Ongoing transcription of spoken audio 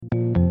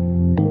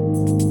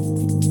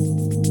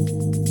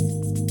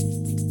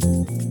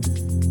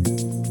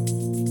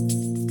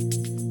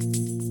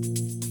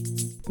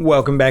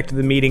Welcome back to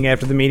the meeting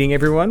after the meeting,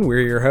 everyone.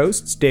 We're your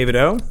hosts, David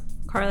O.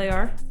 Carly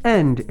R.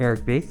 And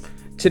Eric B.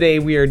 Today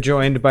we are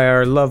joined by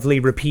our lovely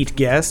repeat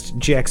guest,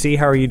 Jexie.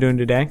 How are you doing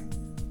today?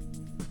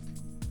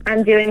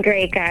 I'm doing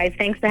great, guys.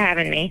 Thanks for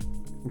having me.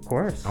 Of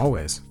course.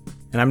 Always.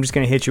 And I'm just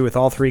going to hit you with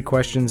all three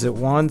questions at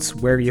once.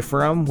 Where are you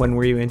from? When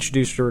were you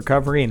introduced to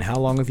recovery? And how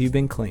long have you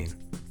been clean?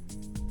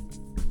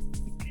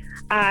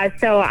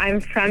 So I'm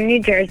from New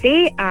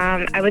Jersey.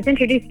 I was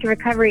introduced to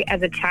recovery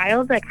as a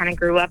child. I kind of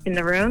grew up in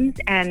the rooms,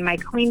 and my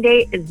clean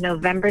date is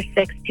November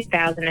 6,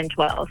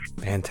 2012.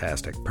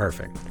 Fantastic.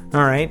 Perfect.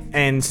 All right.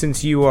 And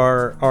since you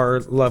are our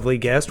lovely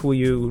guest, will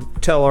you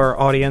tell our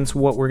audience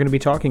what we're going to be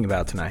talking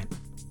about tonight?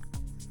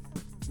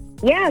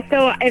 Yeah,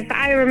 so if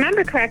I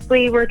remember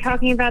correctly, we're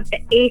talking about the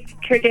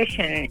 8th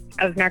tradition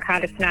of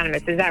Narcotics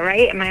Anonymous. Is that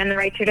right? Am I on the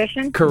right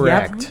tradition?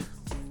 Correct. Yep.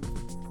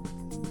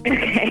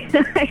 Okay,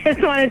 I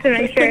just wanted to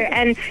make sure.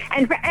 And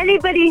for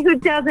anybody who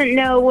doesn't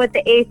know what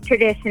the 8th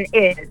tradition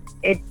is,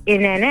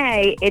 in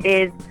NA, it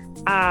is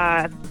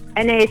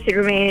NA should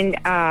remain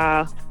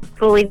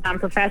fully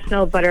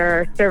non-professional, but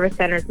our service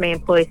centers may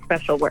employ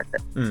special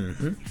workers.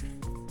 Mm-hmm.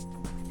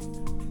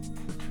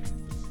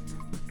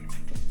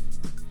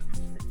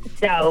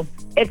 So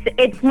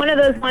it's one of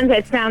those ones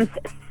that sounds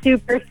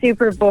super,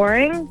 super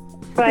boring,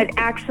 but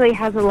actually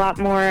has a lot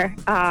more,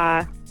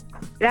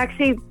 it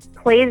actually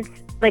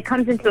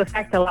comes into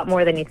effect a lot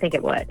more than you think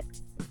it would.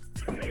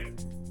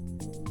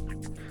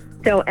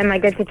 So am I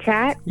good to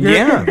chat?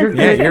 Yeah,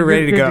 you're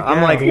ready to go.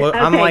 I'm like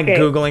Okay,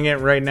 good. Googling it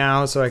right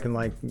now so I can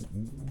like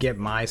get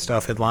my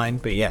stuff in line.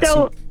 But yes,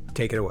 So-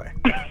 take it away.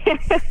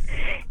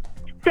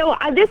 So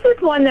this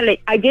is one that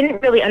I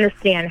didn't really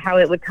understand how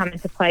it would come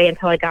into play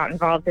until I got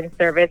involved in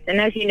service.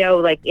 And as you know,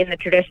 like in the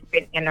tradition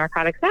in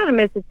Narcotics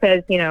Anonymous, it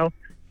says,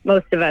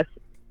 most of us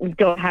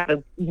don't have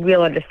a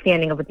real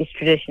understanding of what these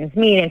traditions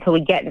mean until we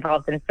get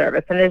involved in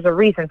service. And there's a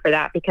reason for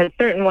that, because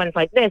certain ones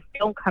like this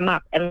don't come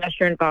up unless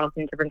you're involved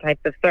in different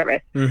types of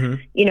service. Mm-hmm.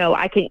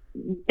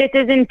 This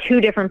is in two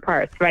different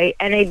parts, right?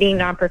 NA being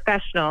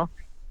non-professional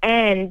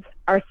and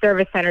our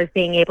service centers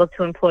being able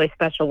to employ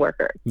special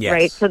workers, Yes.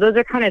 right? So those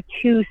are kind of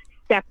two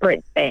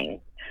separate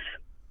things.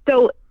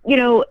 So,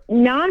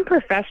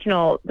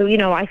 non-professional,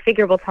 I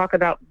figure we'll talk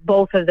about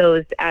both of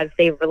those as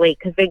they relate,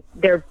 because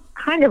they're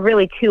kind of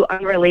really two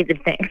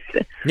unrelated things.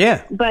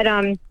 Yeah. But,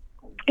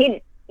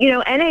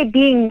 NA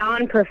being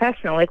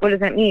non-professional, like, what does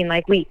that mean?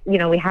 Like, we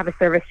have a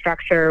service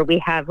structure, we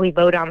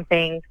vote on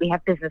things, we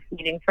have business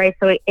meetings, right?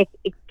 So it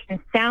can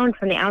sound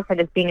from the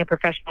outside as being a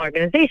professional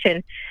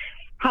organization.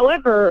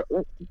 However,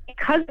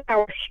 because of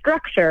our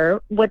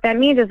structure, what that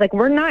means is, like,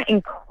 we're not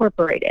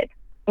incorporated.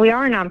 We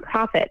are a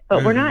nonprofit,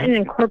 but we're not an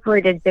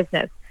incorporated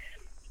business.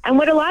 And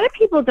what a lot of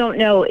people don't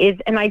know is,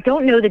 and I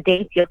don't know the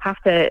dates, you'll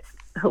have to,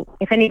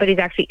 if anybody's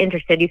actually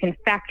interested, you can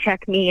fact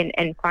check me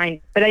and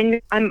find, but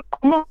I'm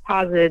almost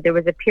positive there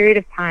was a period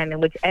of time in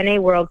which NA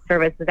World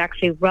Service was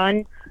actually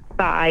run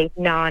by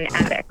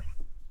non-addicts.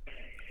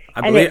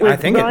 I'm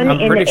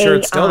pretty sure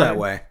it's still that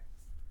way.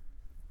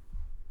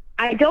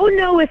 I don't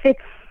know if it's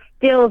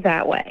still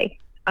that way.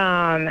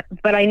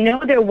 But I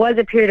know there was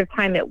a period of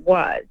time it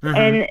was. Mm-hmm.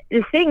 And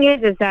the thing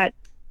is that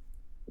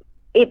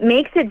it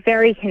makes it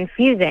very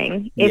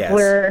confusing if Yes.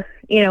 we're,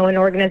 an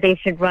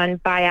organization run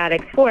by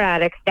addicts for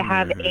addicts to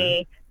have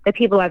the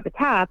people at the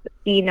top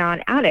be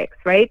non-addicts,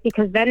 right?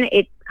 Because then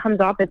it comes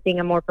off as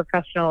being a more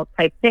professional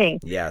type thing.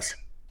 Yes.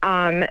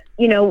 And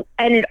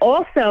it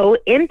also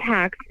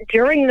impacts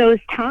during those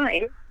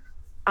times.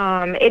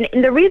 And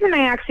the reason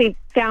I actually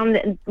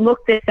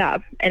looked this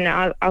up, and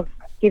I'll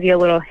give you a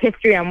little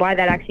history on why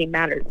that actually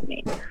matters to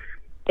me,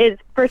 is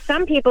for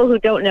some people who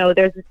don't know,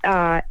 there's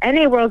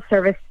NA World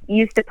Service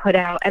used to put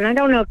out, and I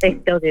don't know if they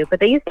still do, but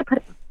they used to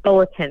put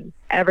bulletins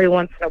every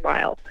once in a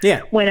while.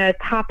 Yeah. When a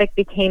topic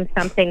became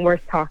something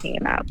worth talking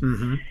about.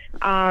 Mm-hmm.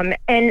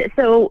 And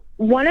so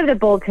one of the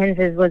bulletins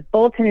was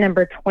bulletin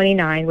number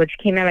 29, which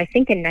came out, I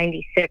think, in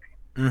 96.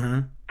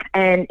 Mm-hmm.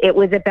 And it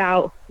was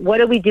about what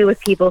do we do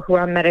with people who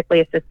are on medically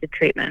assisted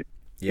treatment,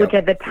 which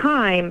at the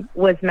time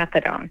was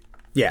methadone.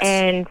 Yes.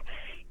 And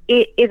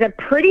it is a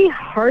pretty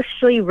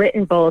harshly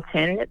written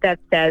bulletin that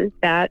says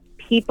that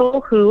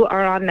people who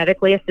are on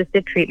medically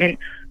assisted treatment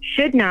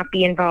should not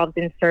be involved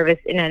in service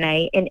in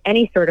NA in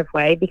any sort of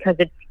way, because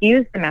it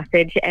skews the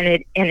message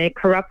and it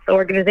corrupts the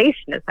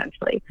organization,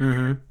 essentially.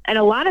 Mm-hmm. And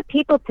a lot of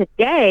people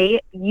today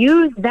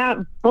use that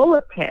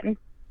bulletin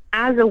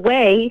as a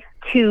way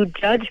to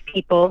judge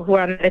people who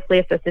are on medically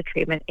assisted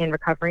treatment in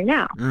recovery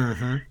now.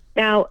 Mm-hmm.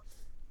 Now,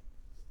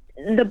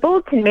 the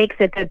bulletin makes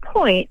a good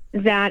point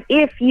that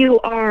if you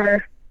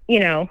are,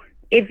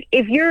 if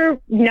you're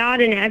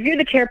if you're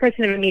the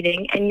chairperson of a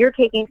meeting and you're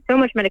taking so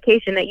much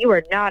medication that you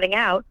are nodding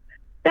out,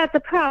 that's a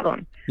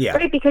problem. Yeah.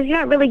 Right? Because you're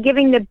not really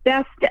giving the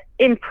best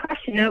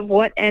impression of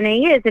what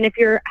NA is. And if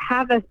you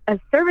have a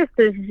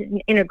services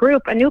in a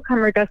group, a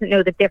newcomer doesn't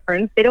know the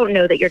difference. They don't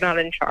know that you're not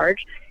in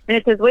charge. And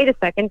it says, wait a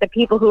second, the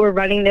people who are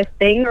running this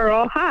thing are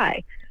all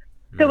high.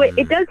 So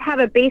it does have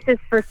a basis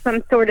for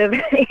some sort of,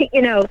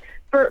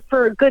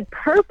 for a good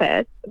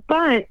purpose.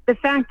 But the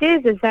fact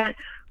is that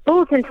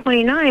Bulletin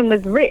 29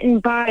 was written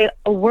by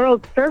a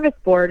World Service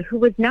Board who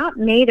was not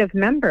made of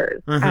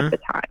members at the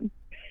time.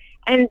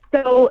 And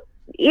so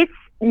it's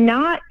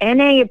not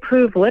NA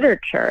approved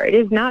literature. It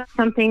is not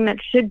something that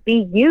should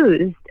be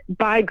used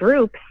by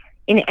groups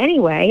in any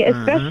way,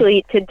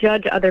 especially to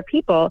judge other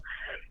people.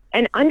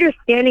 And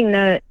understanding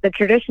the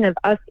tradition of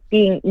us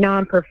being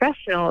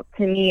non-professional,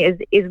 to me,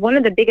 is one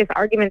of the biggest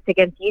arguments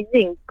against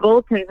using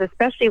bulletins,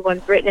 especially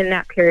ones written in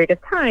that period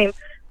of time,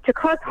 to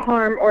cause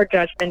harm or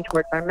judgment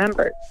towards our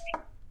members.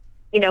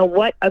 You know,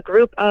 what a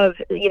group of,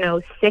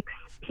 6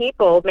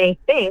 people may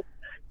think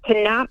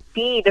cannot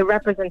be the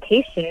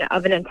representation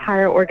of an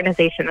entire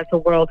organization as a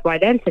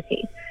worldwide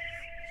entity.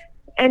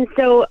 And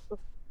so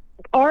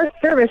our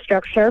service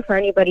structure, for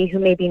anybody who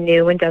may be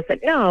new and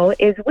doesn't know,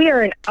 is we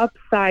are an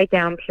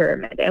upside-down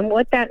pyramid. And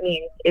what that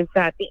means is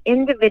that the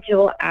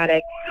individual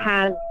addict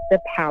has the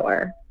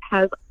power,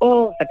 has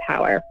all the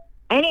power.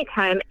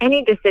 Anytime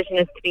any decision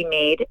is to be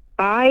made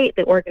by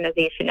the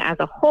organization as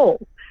a whole,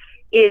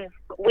 is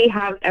we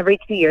have every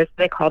 2 years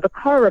what they call the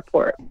CAR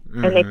report.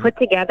 And they put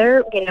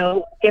together,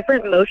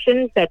 different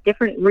motions that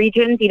different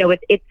regions,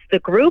 it's the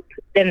group,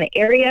 then the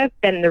area,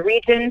 then the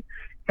region.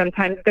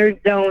 Sometimes there's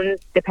zones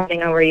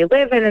depending on where you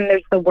live, and then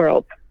there's the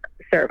World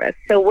Service.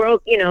 So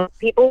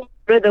people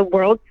go to the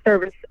World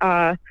Service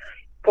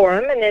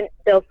forum, and then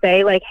they'll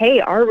say like,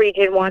 hey, our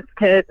region wants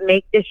to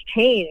make this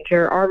change,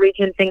 or our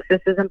region thinks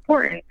this is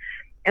important.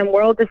 And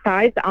World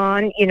decides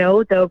on,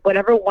 the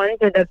whatever ones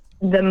are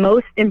the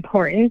most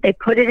important. They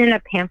put it in a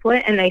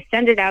pamphlet and they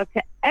send it out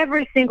to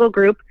every single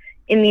group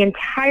in the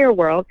entire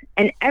world,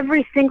 and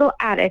every single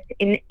addict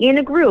in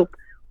a group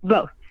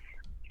votes.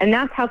 And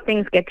that's how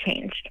things get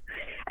changed.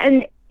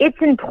 And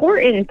it's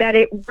important that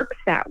it works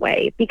that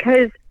way,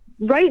 because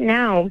right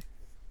now,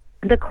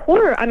 the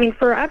core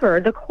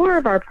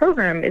of our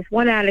program is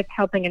one addict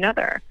helping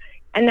another,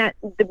 and that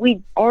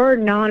we are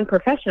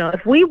non-professional.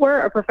 If we were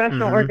a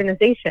professional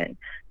organization,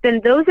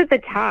 then those at the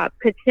top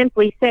could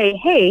simply say,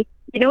 hey,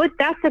 you know what,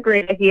 that's a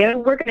great idea.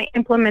 We're going to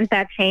implement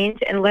that change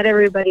and let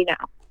everybody know,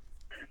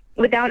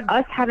 without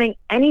us having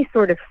any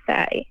sort of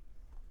say.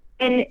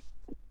 And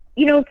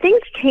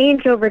things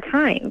change over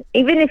time.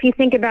 Even if you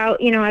think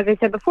about, as I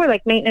said before,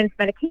 like maintenance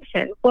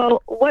medication.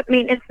 Well, what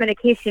maintenance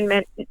medication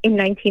meant in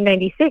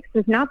 1996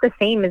 is not the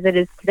same as it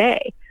is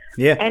today.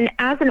 Yeah. And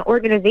as an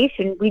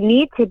organization, we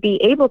need to be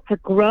able to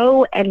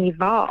grow and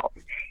evolve.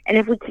 And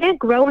if we can't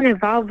grow and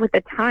evolve with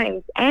the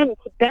times and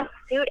to best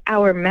suit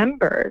our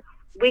members,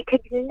 we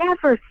could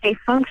never stay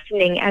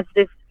functioning as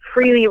this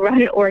freely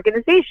run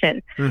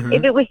organization.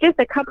 If it was just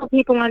a couple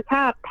people on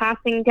top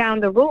passing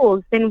down the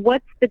rules, then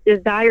what's the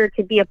desire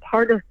to be a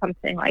part of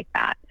something like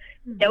that?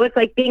 It's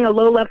like being a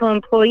low-level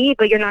employee,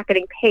 but you're not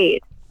getting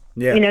paid.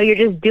 Yeah. You're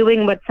just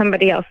doing what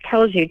somebody else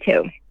tells you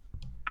to.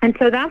 And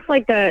so that's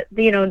like the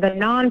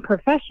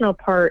non-professional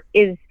part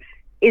is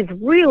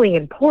really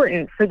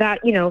important for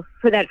that,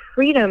 for that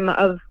freedom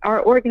of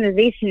our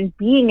organization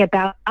being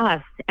about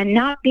us and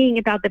not being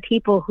about the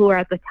people who are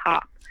at the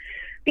top.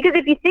 Because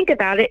if you think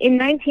about it, in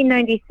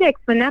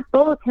 1996, when that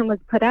bulletin was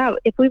put out,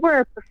 if we were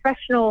a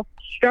professional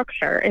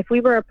structure, if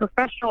we were a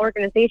professional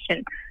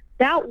organization,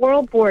 that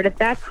World Board at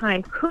that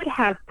time could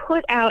have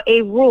put out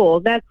a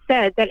rule that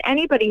said that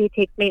anybody who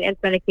takes maintenance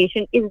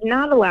medication is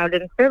not allowed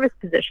in service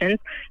positions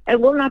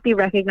and will not be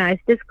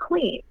recognized as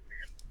clean.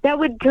 That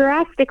would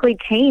drastically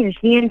change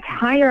the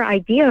entire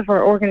idea of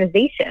our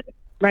organization,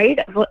 right?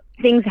 Of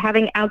things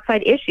having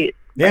outside issues.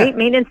 Yeah. Right?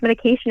 Maintenance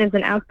medication is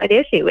an outside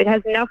issue. It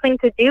has nothing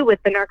to do with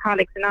the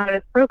Narcotics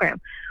Anonymous program.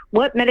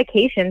 What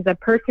medications a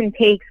person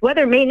takes,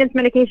 whether maintenance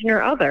medication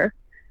or other,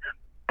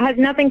 has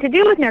nothing to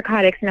do with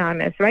Narcotics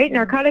Anonymous, right?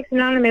 Narcotics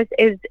Anonymous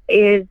is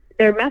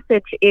their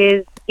message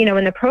is,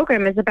 in the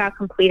program is about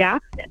complete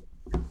abstinence.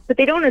 But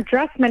they don't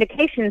address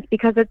medications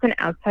because it's an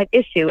outside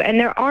issue. And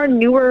there are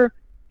newer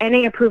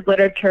NA-approved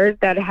literature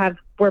that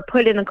were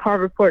put in the CAR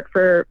report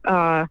for,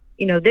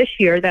 this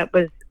year that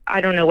was, I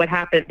don't know what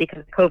happened because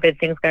of COVID,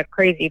 things got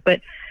crazy,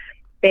 but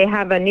they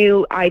have a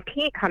new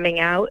IP coming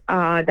out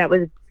that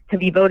was to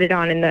be voted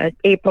on in the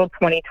April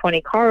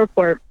 2020 CAR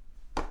report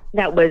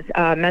that was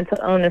mental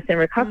illness and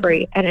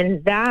recovery. And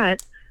in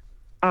that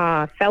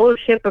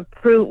fellowship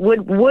approved,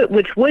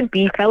 which would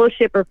be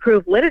fellowship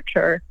approved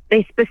literature,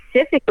 they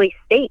specifically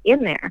state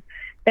in there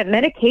that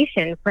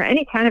medication for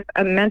any kind of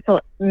a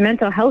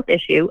mental health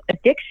issue,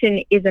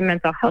 addiction is a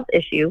mental health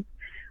issue,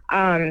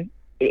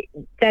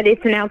 that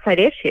it's an outside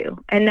issue,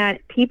 and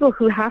that people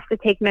who have to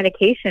take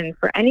medication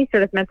for any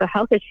sort of mental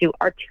health issue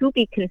are to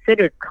be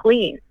considered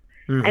clean.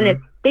 And it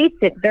states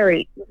it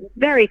very,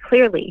 very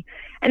clearly.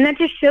 And that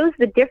just shows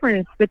the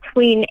difference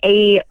between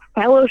a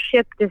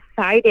fellowship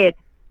decided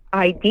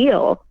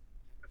ideal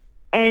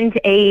and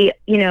a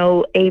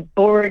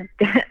board,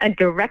 a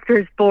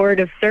director's board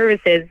of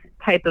services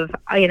type of,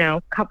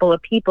 couple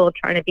of people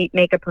trying to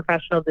make a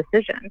professional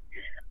decision.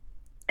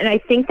 And I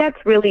think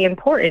that's really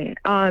important.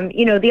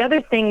 The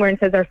other thing where it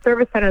says our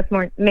service centers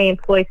may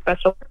employ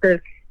special workers,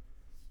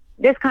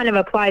 this kind of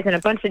applies in a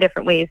bunch of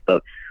different ways,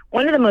 but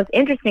one of the most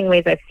interesting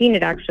ways I've seen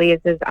it actually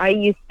is I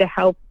used to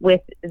help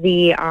with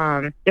the,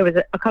 there was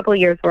a couple of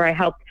years where I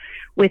helped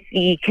with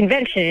the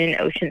convention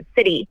in Ocean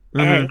City.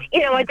 And,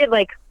 I did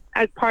like,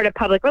 as part of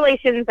public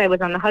relations, I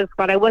was on the hug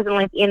squad. I wasn't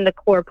like in the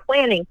core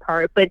planning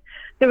part, but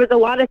there was a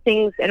lot of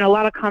things and a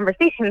lot of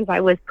conversations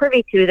I was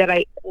privy to that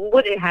I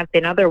wouldn't have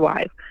been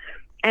otherwise.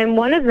 And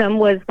one of them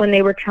was when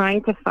they were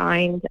trying to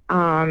find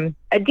a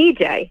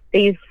DJ.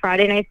 They used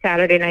Friday night,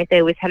 Saturday night. They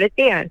always had a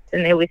dance,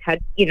 and they always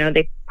had,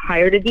 they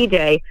hired a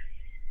DJ.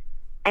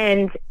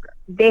 And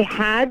they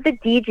had the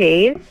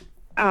DJs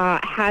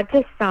had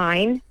to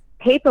sign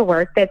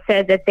paperwork that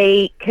said that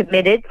they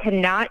committed to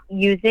not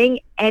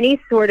using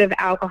any sort of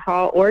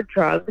alcohol or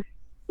drugs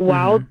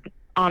while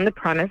on the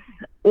premise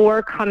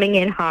or coming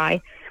in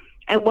high.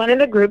 And one of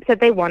the groups that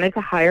they wanted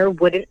to hire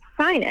wouldn't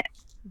sign it.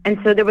 And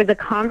so there was a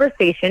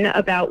conversation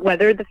about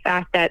whether the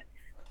fact that,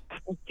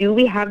 do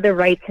we have the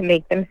right to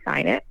make them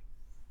sign it?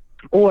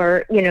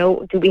 Or,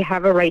 do we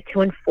have a right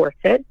to enforce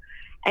it?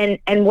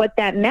 And what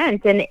that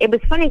meant. And it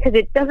was funny because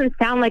it doesn't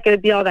sound like it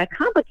would be all that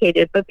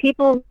complicated, but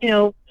people,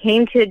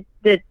 came to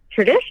the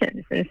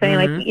traditions and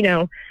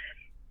saying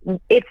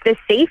it's the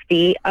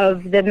safety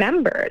of the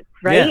members,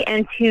 right? Yeah.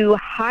 And to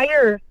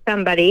hire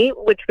somebody,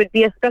 which would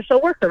be a special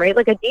worker, right?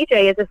 Like a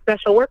DJ is a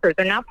special worker.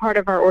 They're not part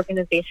of our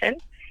organization.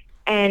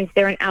 And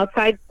they're an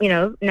outside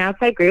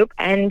group.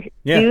 And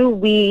do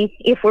we,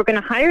 if we're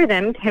going to hire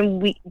them,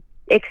 can we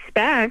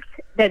expect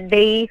that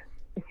they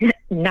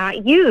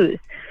not use?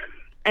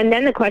 And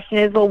then the question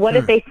is, well, what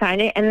if they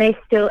sign it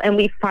and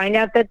we find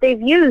out that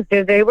they've used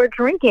or they were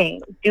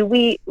drinking?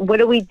 What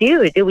do we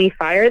do? Do we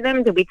fire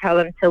them? Do we tell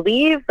them to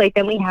leave? Like,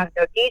 then we have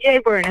no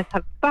DJ. We're in a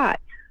tough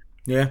spot.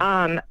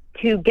 Yeah.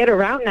 To get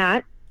around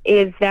that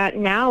is that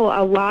now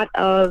a lot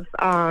of,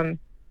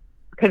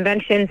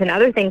 conventions and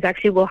other things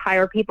actually will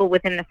hire people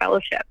within the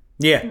fellowship.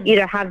 Yeah.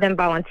 Either have them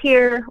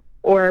volunteer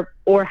or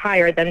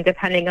hire them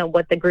depending on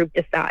what the group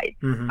decides.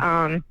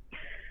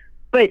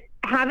 But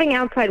having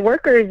outside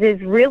workers is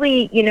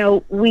really,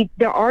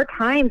 there are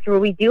times where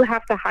we do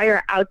have to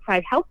hire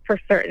outside help for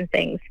certain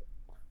things.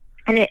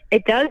 And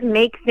it does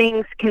make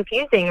things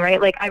confusing,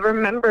 right? Like I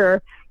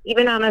remember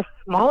even on a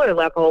smaller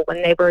level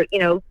when they were,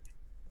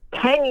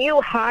 can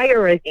you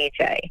hire a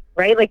DJ,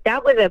 right? Like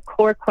that was a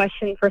core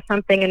question for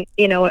something. And,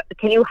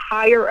 can you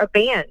hire a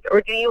band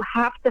or do you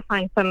have to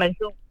find someone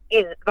who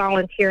is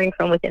volunteering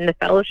from within the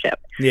fellowship?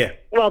 Yeah.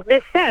 Well,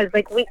 this says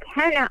like we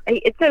cannot,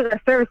 it says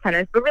our service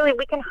centers, but really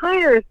we can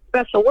hire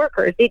special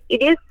workers. It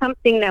is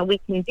something that we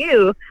can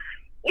do,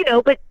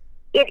 but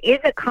it is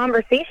a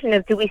conversation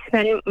of do we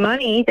spend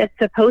money that's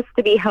supposed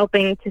to be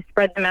helping to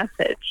spread the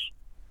message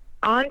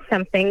on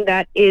something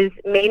that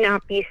may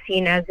not be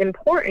seen as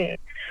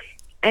important.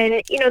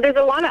 And, there's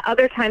a lot of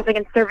other times, like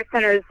in service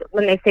centers,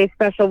 when they say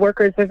special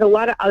workers, there's a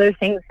lot of other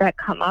things that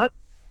come up,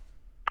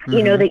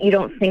 that you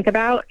don't think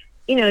about.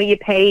 You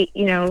pay,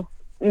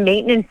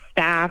 maintenance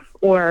staff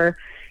or,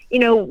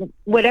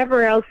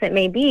 whatever else it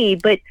may be.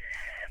 But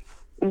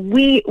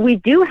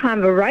we do have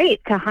a right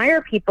to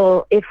hire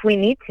people if we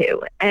need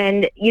to.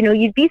 And,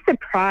 you'd be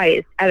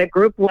surprised at a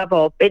group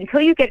level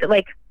until you get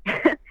like,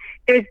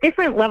 there's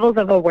different levels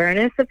of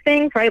awareness of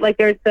things, right? Like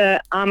there's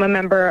I'm a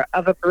member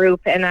of a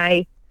group and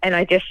I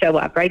just show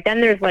up, right?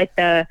 Then there's like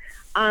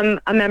I'm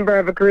a member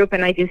of a group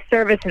and I do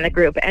service in the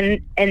group.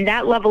 And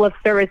that level of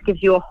service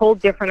gives you a whole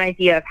different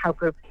idea of how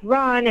groups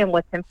run and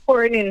what's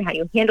important and how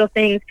you handle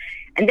things.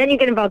 And then you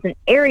get involved in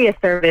area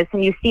service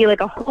and you see like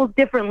a whole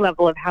different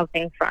level of how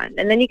things run.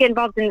 And then you get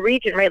involved in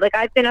region, right? Like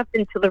I've been up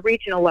into the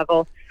regional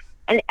level,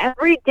 and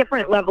every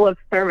different level of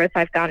service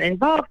I've gotten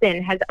involved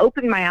in has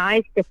opened my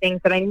eyes to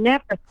things that I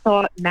never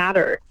thought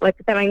mattered, like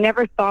that I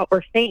never thought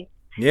were things.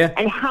 Yeah.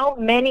 And how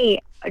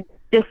many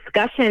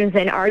discussions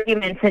and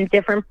arguments and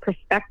different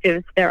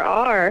perspectives there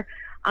are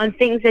on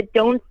things that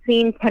don't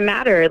seem to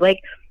matter.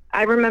 Like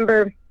I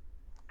remember,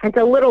 it's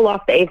a little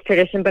off the ACE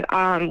tradition, but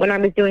when I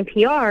was doing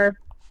PR,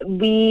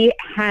 we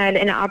had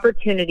an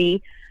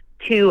opportunity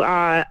to,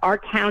 our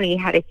county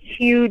had a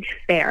huge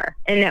fair.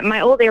 And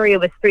my old area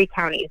was 3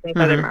 counties in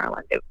Southern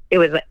Maryland. It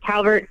was like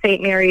Calvert,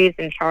 St. Mary's,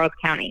 and Charles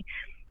County.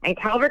 And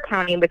Calvert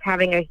County was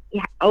having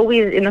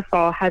always in the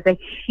fall has a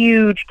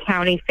huge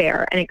county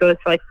fair, and it goes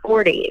for like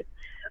 4 days.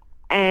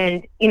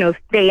 And,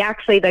 they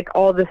actually, like,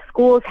 all the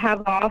schools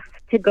have off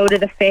to go to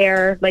the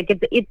fair. Like,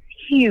 it's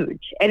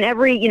huge. And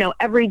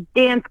every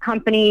dance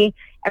company,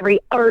 every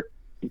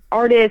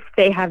artist,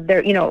 they have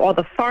their, all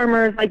the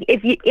farmers. Like,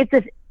 if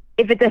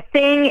it's a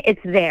thing,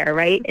 it's there,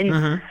 right?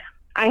 And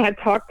I had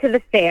talked to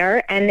the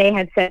fair, and they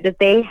had said that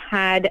they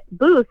had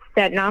booths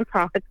that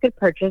nonprofits could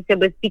purchase. It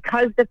was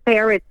because the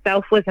fair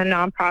itself was a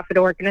nonprofit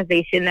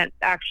organization that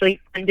actually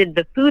funded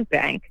the food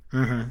bank.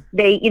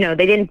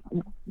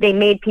 They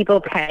made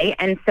people pay,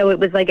 and so it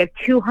was like a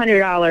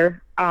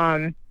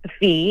 $200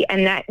 fee,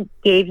 and that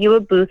gave you a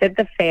booth at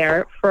the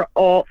fair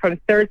from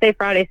Thursday,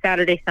 Friday,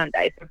 Saturday,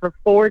 Sunday, so for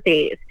 4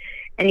 days.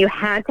 And you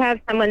had to have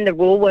someone. The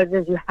rule was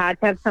you had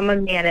to have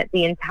someone man it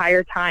the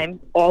entire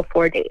time, all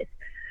 4 days.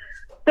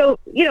 So,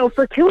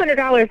 for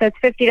 $200, that's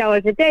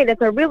 $50 a day.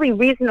 That's a really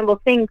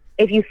reasonable thing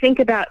if you think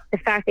about the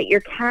fact that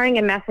you're carrying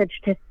a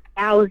message to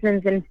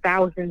thousands and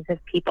thousands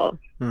of people.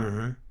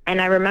 Mm-hmm.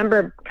 And I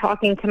remember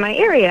talking to my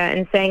area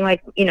and saying,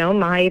 like,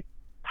 my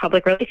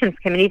public relations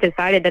committee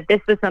decided that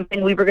this was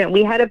something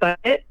we had a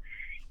budget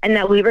and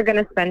that we were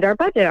going to spend our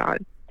budget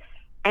on.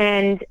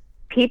 And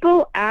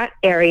people at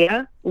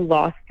area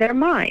lost their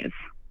minds.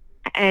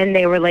 And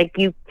they were like,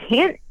 you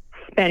can't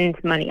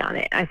spend money on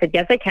it. I said,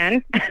 yes, I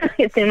can.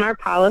 It's in our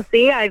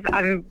policy.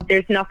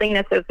 There's nothing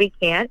that says we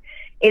can't.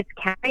 It's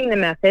carrying the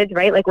message,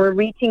 right? Like, we're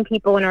reaching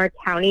people in our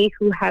county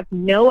who have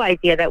no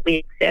idea that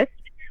we exist.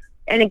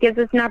 And it gives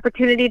us an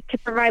opportunity to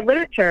provide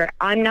literature.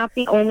 I'm not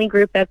the only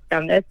group that's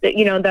done this.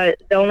 The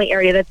only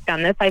area that's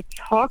done this. I've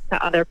talked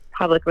to other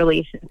public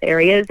relations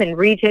areas and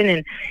region,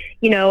 and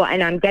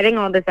and I'm getting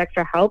all this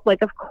extra help.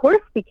 Like, of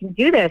course we can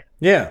do this.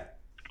 Yeah.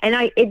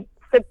 And it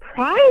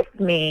surprised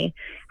me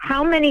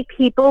how many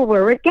people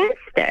were against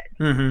it.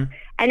 Mm-hmm.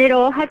 And it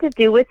all had to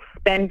do with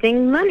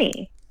spending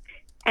money.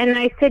 And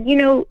I said,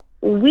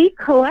 we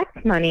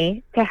collect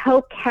money to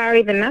help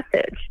carry the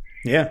message.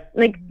 Yeah.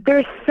 Like,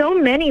 there's so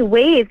many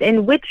ways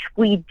in which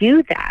we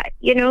do that.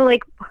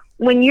 Like,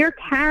 when you're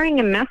carrying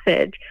a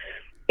message,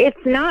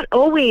 it's not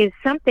always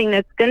something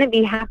that's going to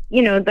be,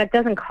 that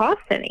doesn't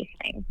cost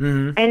anything.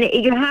 Mm-hmm. And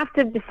you have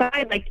to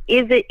decide, like,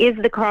 is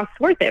the cost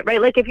worth it,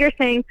 right? Like, if you're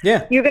saying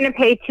you're going to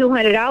pay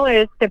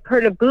 $200 to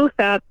put a booth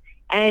up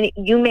and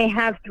you may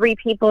have 3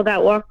 people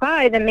that walk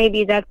by, then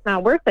maybe that's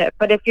not worth it.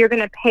 But if you're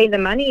going to pay the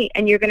money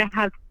and you're going to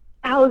have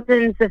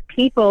thousands of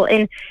people,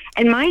 and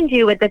mind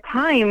you, at the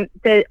time,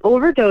 the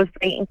overdose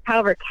rate in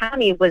Calvert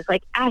County was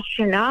like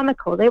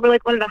astronomical. They were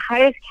like one of the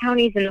highest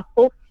counties in the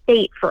whole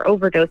state for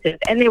overdoses,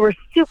 and they were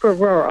super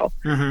rural.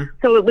 Mm-hmm.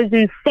 So it was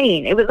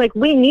insane. It was like,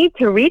 we need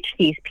to reach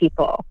these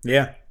people.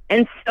 Yeah.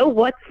 And so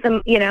what's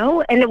the,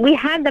 and we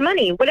had the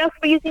money. What else are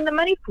we using the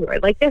money for?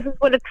 Like, this is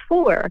what it's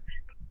for.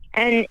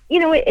 And,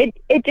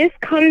 it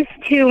just comes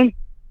to,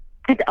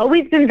 it's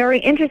always been very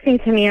interesting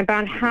to me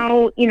about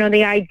how,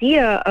 the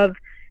idea of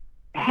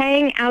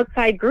paying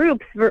outside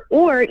groups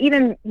or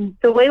even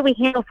the way we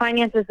handle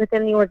finances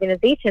within the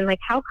organization, like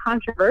how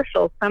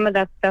controversial some of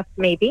that stuff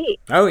may be.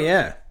 Oh,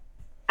 yeah.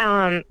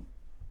 And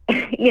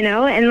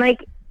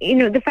like,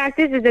 the fact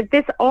is that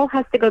this all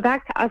has to go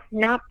back to us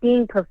not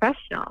being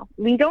professional.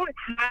 We don't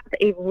have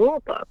a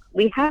rule book.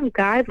 We have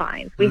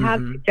guidelines. We have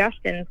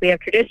suggestions. We have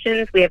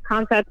traditions. We have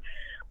concepts.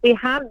 We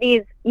have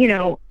these,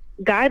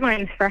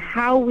 guidelines for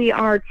how we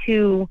are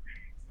to,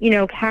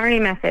 carry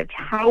a message,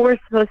 how we're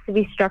supposed to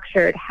be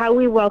structured, how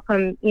we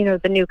welcome, the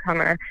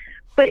newcomer.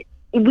 But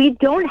we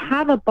don't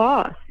have a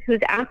boss who's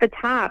at the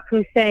top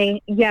who's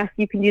saying, yes,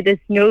 you can do this.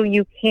 No,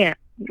 you can't.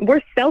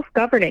 We're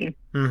self-governing,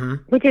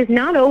 which is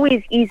not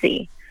always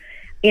easy.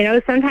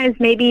 Sometimes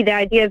maybe the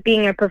idea of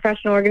being a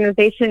professional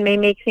organization may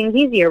make things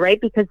easier, right?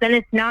 Because then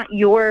it's not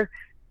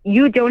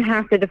you don't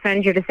have to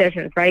defend your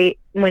decisions, right?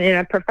 When in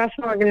a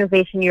professional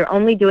organization, you're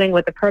only doing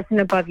what the person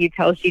above you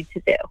tells you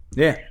to do.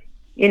 Yeah.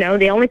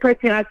 The only person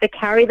who has to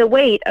carry the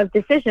weight of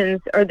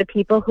decisions are the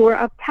people who are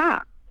up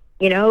top.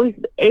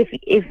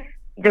 If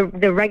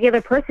the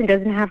regular person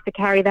doesn't have to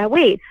carry that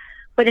weight.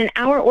 But in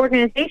our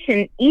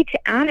organization, each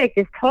addict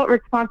is taught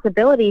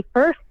responsibility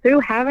first through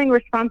having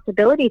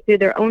responsibility through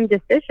their own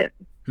decisions.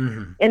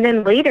 Mm-hmm. And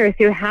then later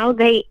through how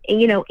they,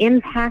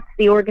 impact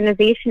the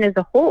organization as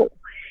a whole.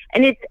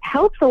 And it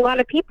helps a lot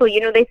of people.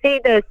 They say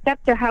the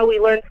steps are how we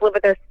learn to live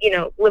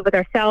with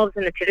ourselves,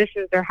 and the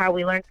traditions are how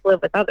we learn to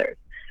live with others.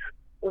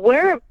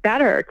 We're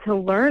better to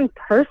learn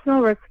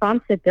personal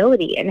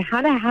responsibility and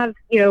how to have,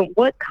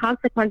 what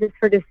consequences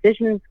for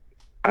decisions,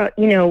 are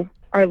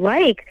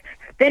like,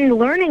 than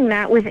learning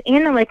that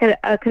within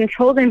a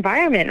controlled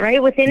environment,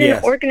 right? Within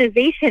an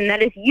organization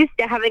that is used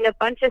to having a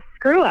bunch of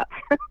screw ups,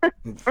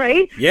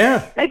 right?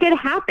 Yeah. Like, it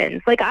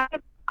happens. Like,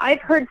 I've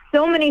heard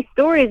so many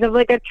stories of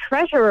like a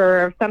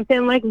treasurer or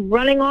something like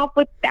running off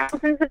with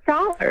thousands of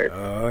dollars.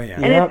 Oh yeah.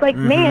 And it's like,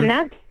 man,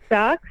 that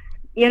sucks,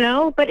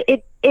 but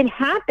it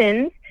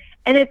happens.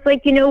 And it's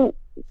like,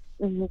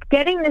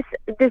 getting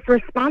this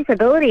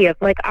responsibility of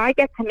like, I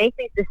get to make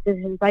these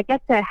decisions. I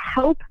get to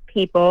help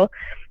people,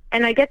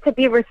 and I get to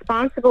be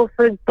responsible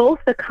for both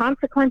the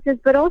consequences,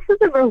 but also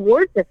the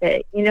rewards of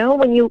it.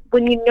 When you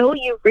know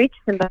you've reached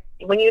somebody,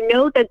 when you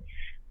know that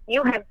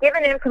you have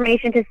given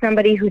information to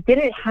somebody who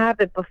didn't have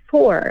it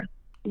before,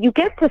 you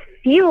get to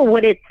feel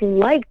what it's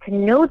like to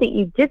know that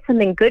you did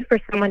something good for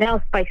someone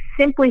else by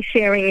simply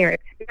sharing your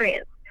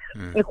experience.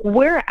 Like,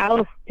 where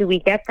else do we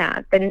get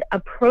that than a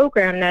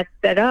program that's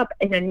set up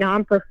in a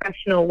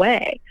non-professional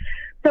way?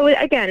 So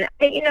again,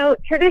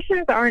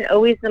 traditions aren't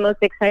always the most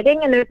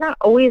exciting, and there's not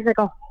always like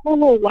a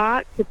whole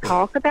lot to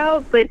talk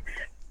about, but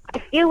I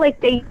feel like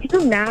they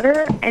do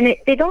matter, and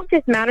they don't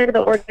just matter to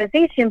the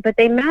organization, but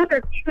they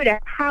matter too to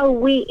how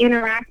we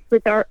interact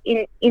with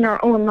in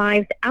our own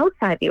lives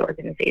outside the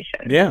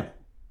organization. Yeah.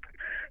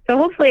 So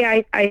hopefully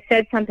I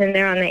said something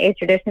there on the A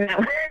tradition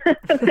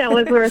that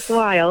was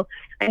worthwhile.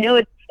 I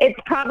know it's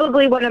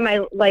probably one of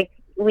my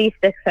least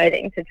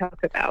exciting to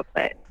talk about,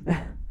 but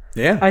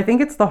Yeah. I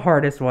think it's the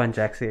hardest one,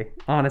 Jexy,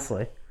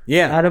 honestly.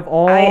 Yeah. Out of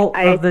all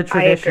of the I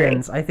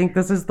traditions, I think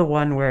this is the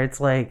one where it's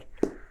like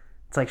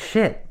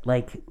shit.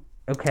 Like,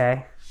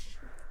 okay.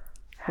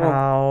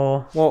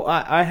 How... Well,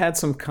 I had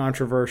some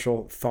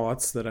controversial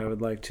thoughts that I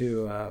would like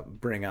to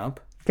bring up.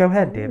 Go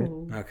ahead, David.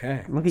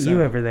 Okay. Look at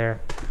you over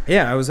there.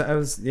 Yeah, I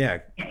was, yeah.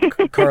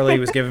 Carly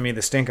was giving me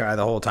the stink eye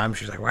the whole time.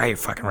 She's like, why are you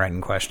fucking writing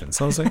questions?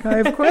 So I was like, I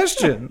have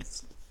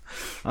questions.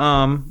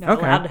 Not okay.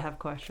 allowed to have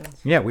questions.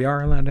 Yeah, we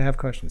are allowed to have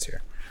questions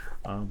here.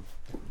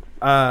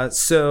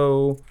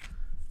 So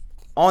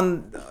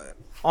on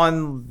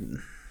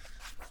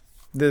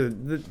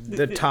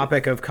the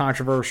topic of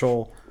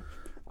controversial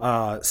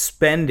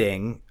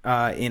spending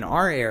in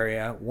our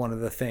area, one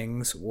of the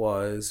things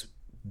was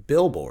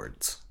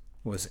billboards.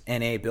 Was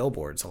NA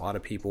billboards. A lot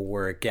of people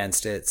were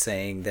against it,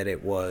 saying that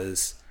it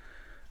was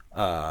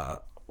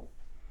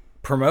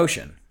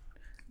promotion,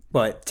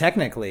 but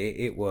technically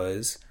it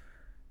was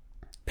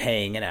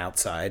paying an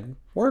outside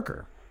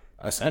worker,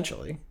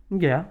 essentially.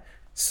 Yeah.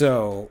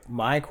 So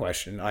my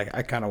question, I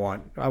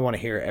want to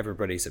hear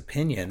everybody's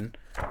opinion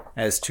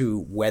as to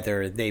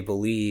whether they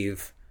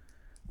believe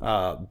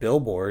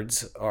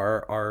billboards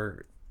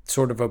are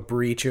sort of a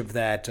breach of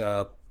that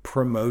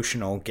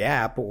promotional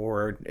gap,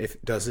 or if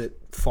does it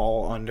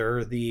fall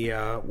under the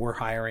we're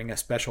hiring a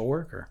special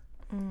worker?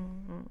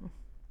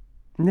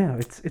 No,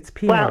 it's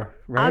PR, Well,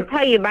 right? I'll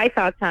tell you my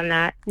thoughts on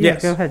that. Yeah,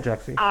 Yes. Go ahead,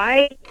 Jexy.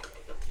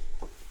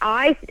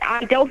 I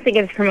don't think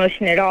it's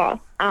promotion at all.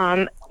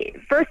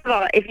 First of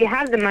all, if you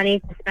have the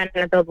money to spend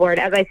on a billboard,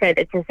 as I said,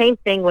 it's the same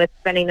thing with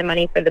spending the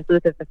money for the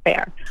booth at the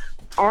fair.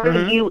 Are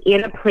you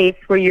in a place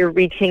where you're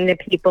reaching the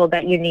people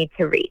that you need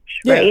to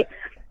reach, Yeah. right?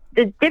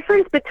 The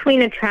difference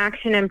between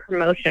attraction and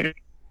promotion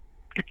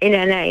in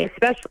NA,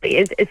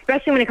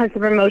 especially when it comes to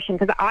promotion,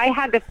 because I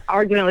had this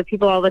argument with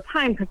people all the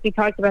time because we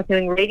talked about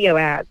doing radio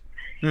ads.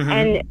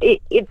 And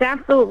it's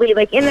absolutely,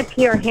 like, in the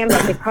PR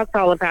handbook, it talks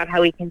all about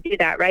how we can do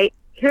that, right?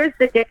 Here's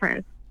the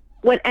difference.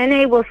 What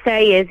NA will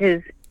say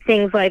is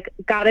things like,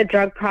 got a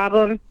drug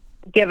problem,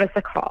 give us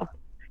a call.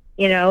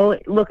 You know,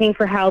 looking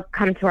for help,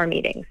 come to our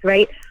meetings,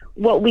 right?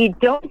 What we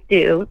don't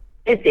do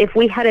is if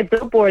we had a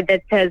billboard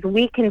that says,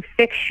 we can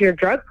fix your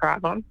drug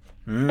problem,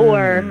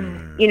 or,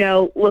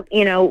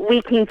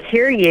 we can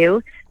cure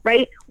you,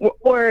 right?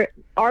 Or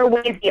our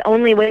way is the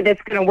only way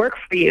that's going to work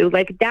for you.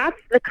 Like, that's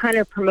the kind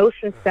of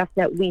promotion stuff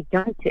that we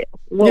don't do.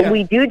 What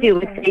we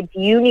do is say,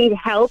 do you need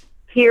help?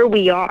 Here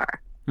we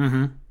are.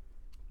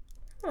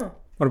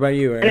 What about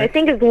you, Eric? And I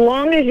think as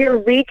long as you're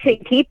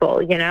reaching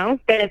people, then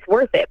it's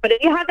worth it. But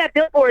if you have that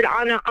billboard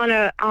on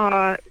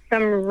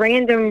some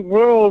random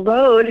rural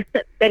road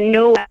that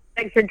no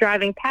bags are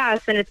driving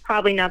past, then it's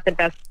probably not the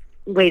best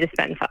way to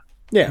spend funds.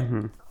 Yeah.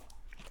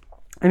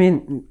 I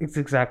mean, it's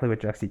exactly what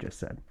Jexy just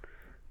said.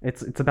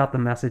 It's about the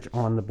message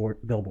on the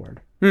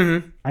billboard.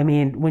 I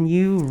mean, when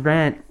you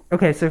rent...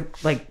 Okay, so,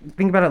 like,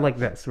 think about it like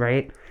this,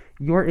 right?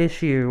 Your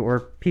issue,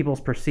 or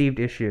people's perceived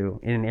issue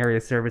in an area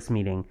service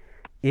meeting,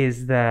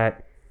 is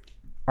that,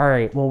 all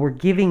right, well, we're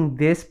giving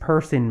this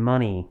person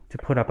money to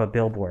put up a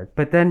billboard.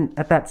 But then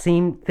at that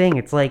same thing,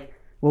 it's like,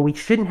 well, we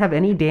shouldn't have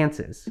any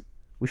dances.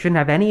 We shouldn't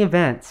have any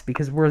events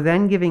because we're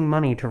then giving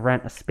money to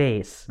rent a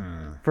space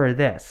for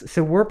this.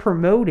 So we're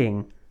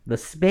promoting the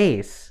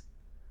space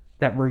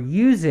that we're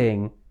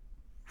using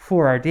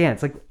for our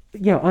dance. Like,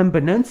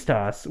 unbeknownst to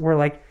us, we're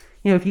like,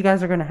 if you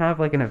guys are going to have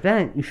like an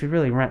event, you should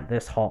really rent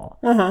this hall.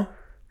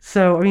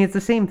 So, I mean, it's the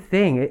same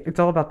thing. It's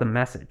all about the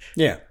message.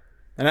 Yeah.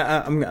 And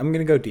I'm going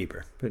to go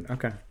deeper. But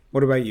okay.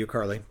 What about you,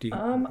 Carly?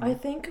 I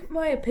think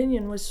my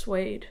opinion was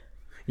swayed.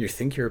 You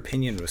think your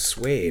opinion was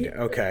swayed?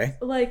 Okay.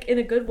 Like, in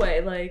a good way.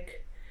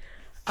 Like,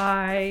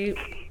 I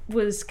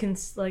was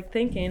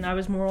thinking I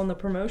was more on the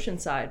promotion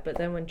side, but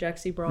then when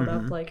Jexy brought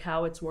up like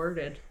how it's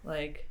worded,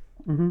 like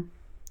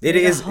It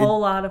is a whole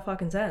lot of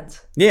fucking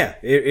sense. Yeah,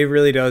 it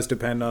really does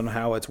depend on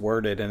how it's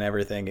worded and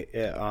everything.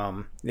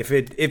 If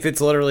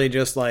it's literally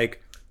just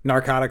like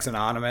Narcotics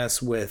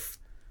Anonymous with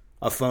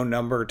a phone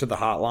number to the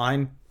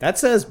hotline, that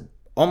says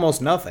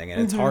almost nothing,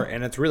 and it's hard,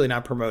 and it's really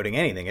not promoting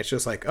anything. It's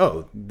just like,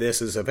 oh,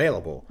 this is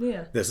available.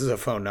 Yeah. This is a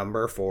phone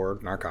number for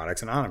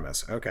Narcotics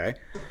Anonymous. Okay.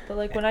 But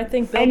like when I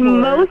think billboard,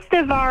 And most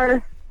of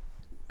our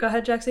go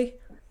ahead, Jexy.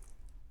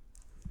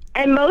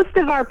 And most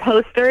of our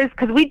posters,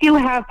 because we do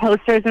have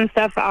posters and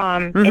stuff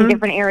in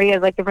different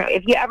areas,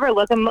 if you ever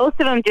look, and most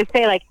of them just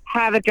say, like,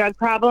 have a drug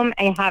problem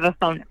and have a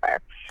phone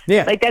number.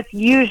 Yeah. Like, that's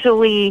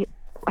usually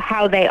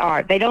how they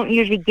are. They don't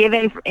usually give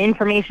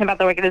information about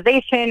the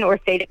organization or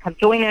say to come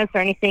join us or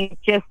anything. It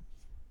just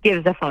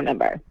gives a phone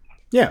number.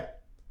 Yeah.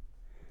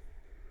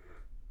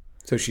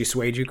 So she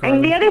swayed you, Carly?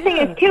 And the other thing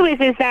is, too,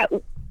 is that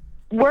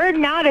we're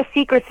not a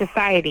secret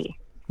society.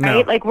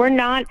 Right? No. Like, we're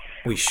not,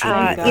 We should.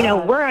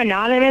 we're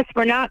anonymous.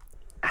 We're not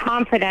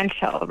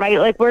confidential, right?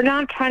 Like, we're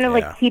not trying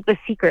to, keep a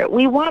secret.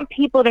 We want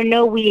people to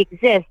know we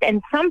exist.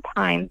 And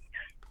sometimes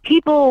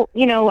people,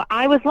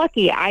 I was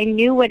lucky. I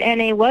knew what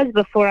NA was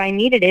before I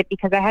needed it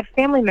because I had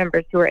family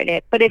members who were in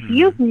it. But if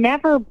you've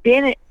never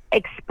been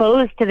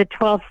exposed to the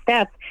 12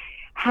 steps,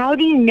 how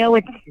do you know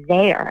it's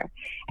there?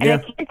 And Yeah. I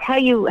can't tell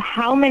you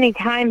how many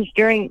times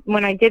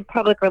when I did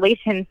public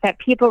relations that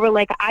people were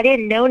like, I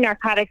didn't know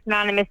Narcotics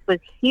Anonymous was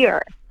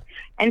here.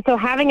 And so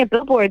having a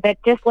billboard that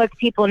just lets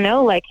people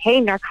know, like,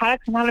 hey,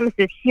 Narcotics Anonymous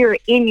is here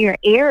in your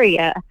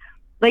area,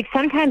 like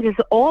sometimes it's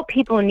all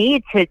people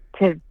need to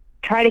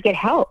try to get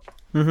help.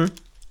 Mm-hmm.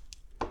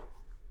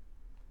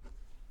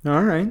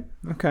 All right.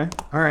 Okay.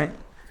 All right.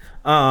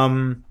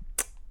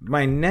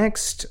 My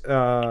next,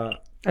 I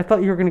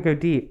thought you were going to go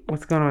deep.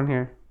 What's going on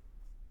here?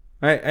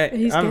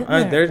 He's getting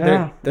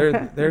there.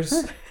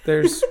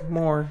 There's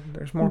more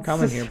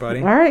coming here,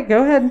 buddy. All right,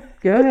 go ahead.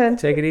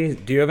 Take it easy.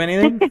 Do you have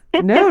anything?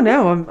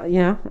 No,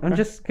 I'm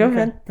just go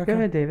ahead. Okay. Go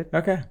ahead, David.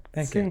 Okay.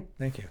 Thank you. See.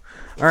 Thank you.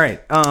 All right.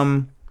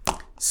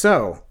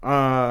 So,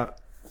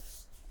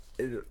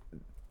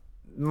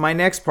 my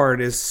next part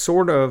is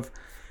sort of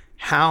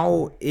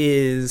how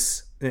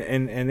is,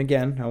 and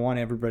again, I want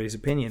everybody's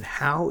opinion.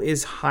 How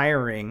is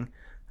hiring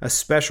a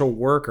special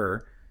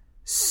worker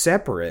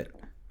separate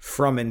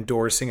from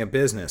endorsing a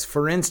business?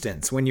 For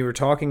instance, when you were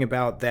talking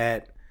about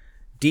that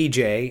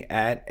DJ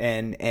at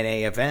an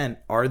NA event,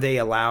 are they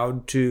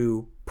allowed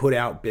to put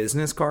out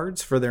business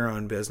cards for their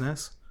own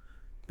business?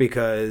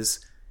 Because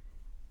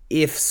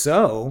if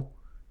so,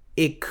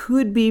 it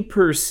could be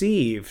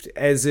perceived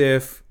as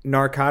if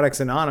Narcotics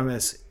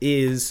Anonymous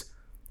is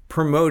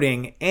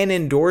promoting and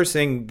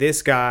endorsing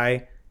this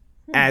guy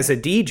as a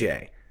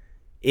DJ.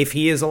 If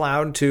he is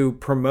allowed to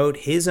promote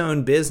his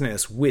own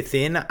business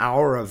within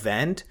our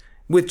event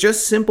with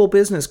just simple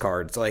business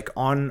cards, like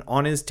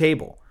on his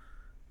table,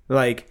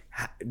 like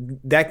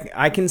that,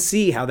 I can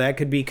see how that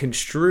could be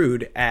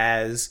construed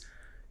as,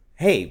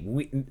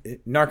 hey,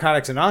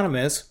 Narcotics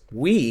Anonymous,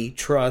 we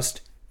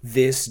trust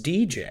this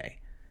DJ.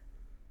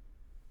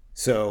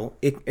 So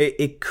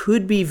it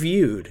could be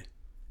viewed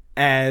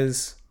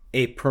as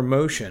a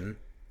promotion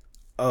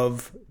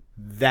of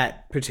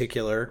that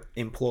particular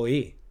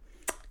employee.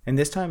 And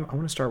this time, I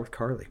want to start with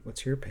Carly.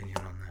 What's your opinion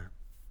on that?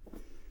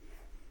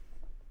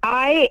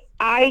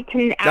 I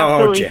can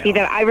absolutely see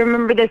that. I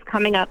remember this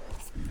coming up.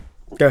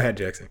 Go ahead,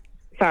 Jackson.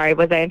 Sorry,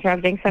 was I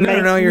interrupting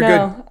somebody? No, you're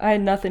good. I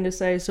had nothing to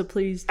say, so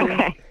please do.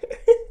 Okay.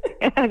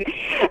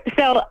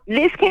 So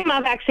this came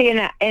up actually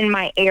in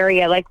my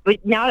area, like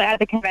not at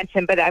the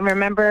convention, but I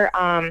remember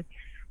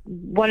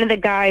one of the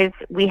guys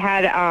we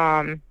had.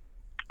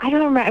 I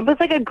don't remember. It was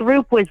like a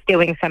group was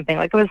doing something,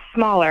 like it was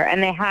smaller,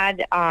 and they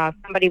had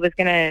somebody was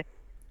gonna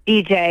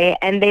DJ,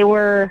 and they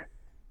were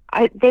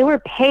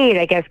paid,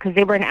 I guess, because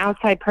they were an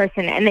outside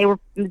person, and they were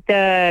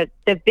the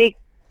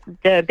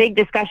big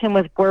discussion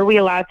was, were we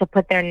allowed to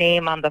put their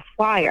name on the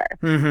flyer?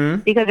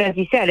 Mm-hmm. Because as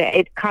you said,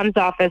 it comes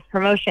off as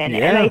promotion.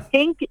 Yeah. And I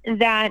think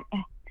that,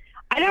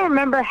 I don't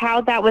remember how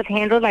that was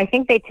handled. I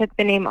think they took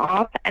the name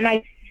off. And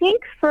I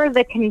think for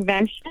the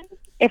convention,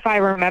 if I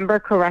remember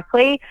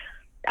correctly,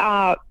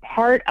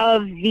 part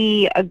of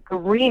the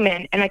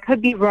agreement, and I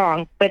could be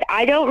wrong, but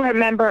I don't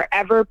remember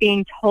ever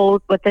being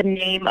told what the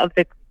name of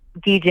the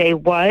DJ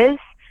was.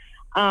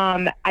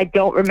 I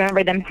don't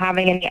remember them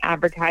having any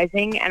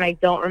advertising, and I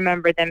don't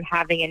remember them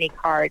having any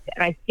cards.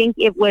 And I think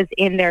it was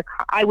in their,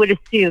 I would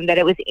assume that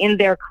it was in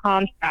their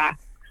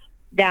contract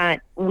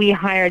that we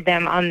hired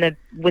them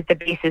with the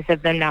basis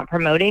of them not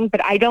promoting,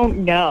 but I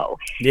don't know.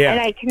 Yeah. And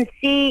I can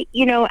see,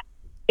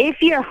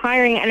 if you're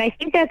hiring, and I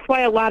think that's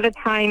why a lot of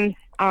times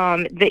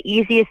the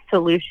easiest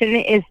solution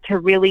is to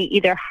really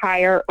either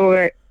hire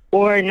or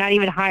not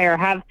even hire,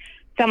 have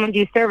someone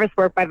do service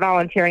work by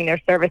volunteering their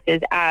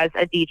services as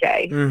a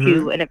DJ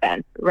to an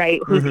event, right?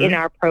 Who's in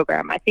our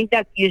program. I think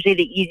that's usually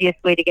the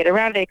easiest way to get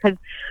around it, because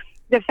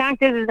the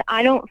fact is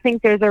I don't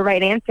think there's a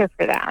right answer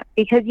for that,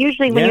 because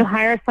usually when you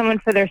hire someone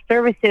for their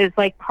services,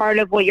 like part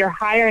of what you're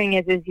hiring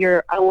is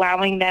you're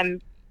allowing them,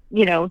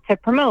 to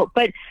promote.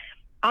 But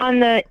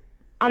on the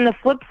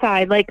flip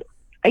side, like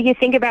you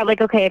think about,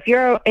 like, okay, if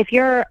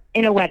you're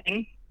in a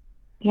wedding,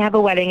 you have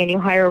a wedding and you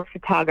hire a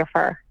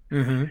photographer,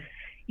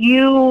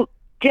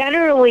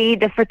 generally,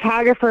 the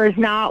photographer is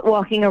not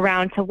walking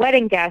around to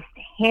wedding guests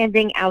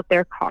handing out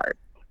their cards,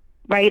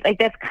 right? Like,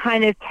 that's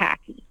kind of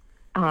tacky.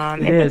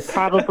 It's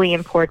probably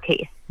in poor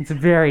taste. It's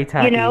very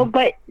tacky.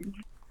 But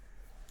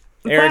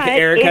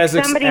Eric has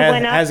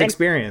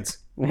experience.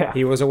 Yeah.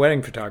 He was a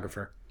wedding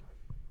photographer.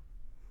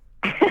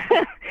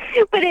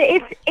 But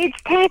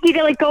it's tacky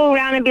to, like, go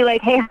around and be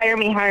like, hey, hire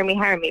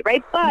me,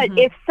 right? But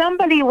if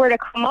somebody were to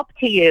come up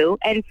to you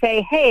and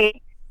say,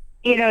 hey,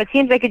 it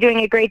seems like you're doing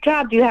a great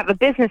job, do you have a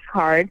business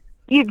card?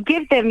 You'd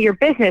give them your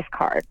business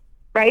card,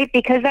 right?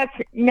 Because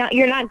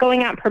you're not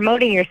going out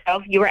promoting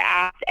yourself. You were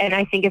asked, and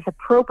I think it's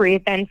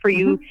appropriate then for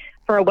you,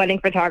 for a wedding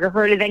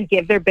photographer, to then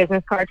give their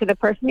business card to the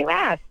person you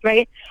asked,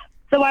 right?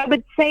 So I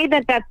would say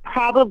that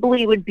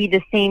probably would be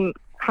the same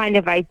kind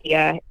of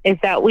idea, is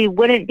that we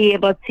wouldn't be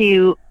able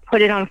to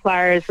put it on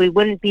flyers. We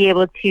wouldn't be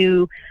able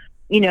to,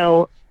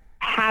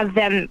 have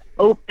them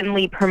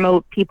openly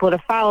promote people to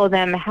follow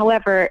them.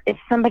 However, if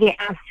somebody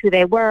asked who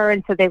they were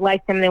and so they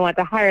liked them, they want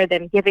to hire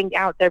them, giving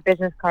out their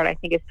business card, I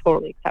think is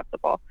totally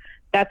acceptable.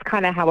 That's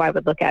kind of how I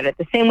would look at it.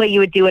 The same way you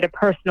would do at a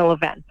personal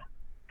event.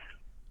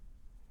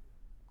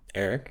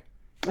 Eric,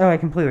 Oh, I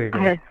completely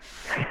agree.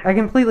 I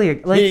completely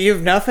agree. Like, you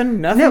have nothing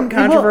No,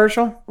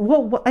 controversial.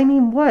 Well, I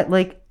mean, what?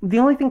 Like, the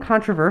only thing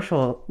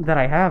controversial that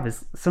I have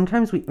is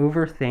sometimes we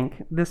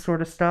overthink this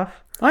sort of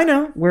stuff. I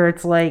know. Where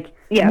it's like,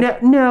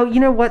 no, you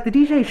know what? The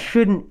DJ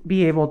shouldn't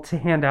be able to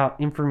hand out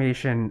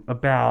information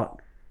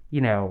about,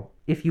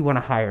 if you want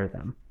to hire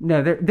them.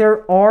 No,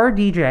 there are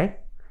DJ.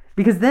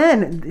 Because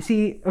then,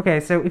 see, okay,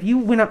 so if you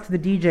went up to the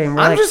DJ and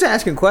were I'm just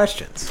asking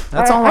questions.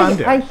 That's all I'm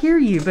doing. I hear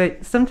you,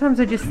 but sometimes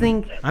I just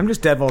think... I'm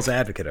just devil's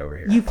advocate over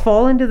here. You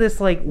fall into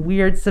this, like,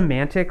 weird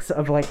semantics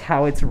of, like,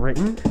 how it's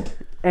written,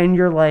 and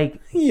you're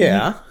like...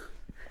 Yeah.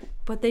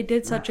 But they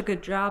did such a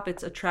good job,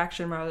 it's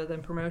attraction rather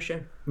than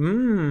promotion.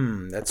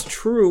 That's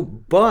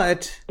true,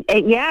 but...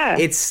 Yeah.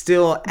 It's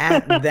still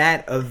at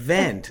that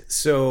event,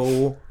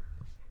 so...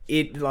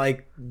 It,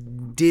 like,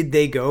 did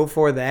they go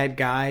for that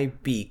guy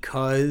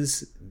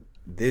because...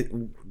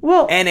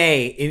 Well,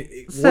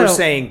 we're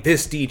saying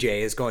this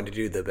DJ is going to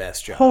do the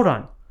best job. Hold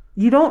on.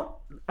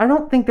 I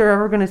don't think they're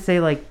ever going to say,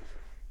 like...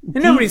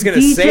 And nobody's going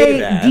to say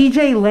that.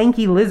 DJ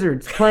Lanky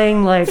Lizards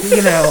playing, like,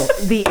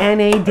 the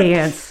NA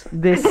dance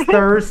this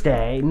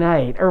Thursday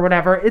night or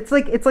whatever. It's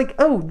like,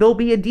 oh, there'll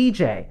be a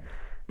DJ.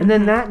 And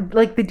then that,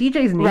 like, the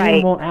DJ's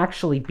name won't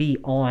actually be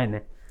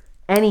on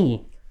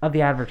any of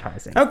the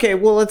advertising. Okay,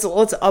 well, let's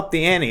up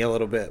the ante a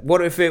little bit.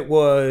 What if it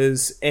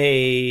was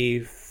a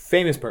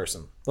famous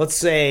person? Let's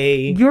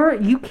say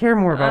you care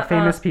more about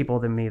famous people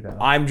than me, though.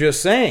 I'm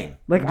just saying.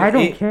 Like, I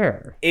don't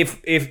care. If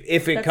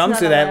it comes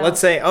to that, let's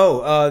say,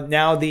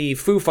 now the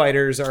Foo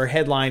Fighters are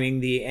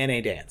headlining the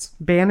NA dance.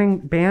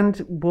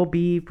 Band will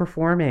be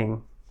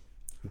performing.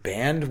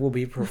 Band will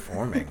be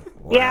performing.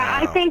 Wow. Yeah,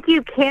 I think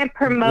you can't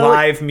promote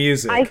live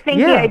music. I think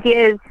the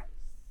idea is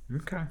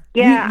okay.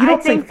 Yeah, you don't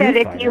I think say that Foo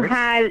if Fighters. you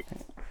had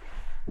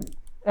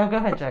Oh, go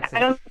ahead,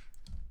 Jackson.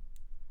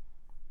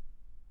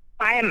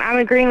 I'm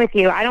agreeing with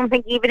you. I don't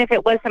think even if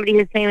it was somebody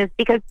who's famous,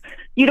 because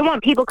you don't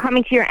want people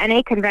coming to your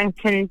NA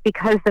convention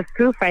because the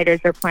Foo Fighters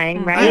are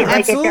playing, right?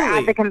 Like if they're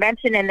at the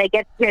convention and they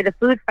get to hear the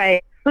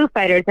Foo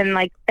Fighters, and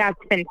like that's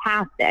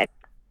fantastic.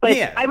 But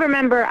I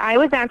remember I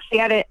was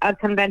actually at a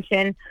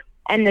convention,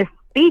 and the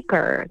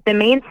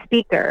main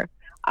speaker,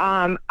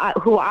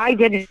 who I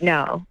didn't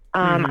know,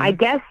 I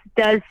guess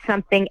does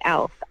something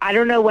else. I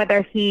don't know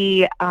whether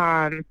he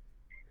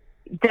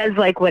does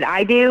like what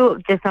I do,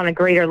 just on a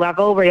greater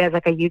level, where he has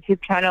like a YouTube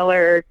channel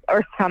or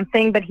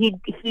something, but he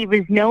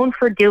was known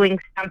for doing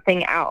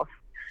something else.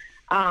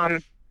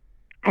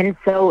 And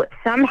so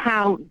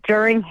somehow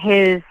during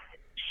his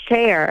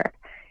share,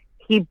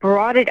 he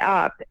brought it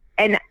up,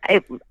 and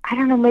I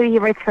don't know, maybe he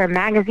writes for a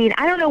magazine.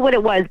 I don't know what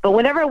it was, but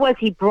whatever it was,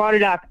 he brought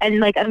it up, and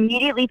like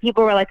immediately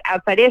people were like,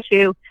 outside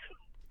issue.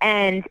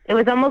 And it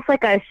was almost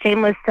like a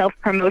shameless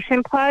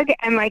self-promotion plug.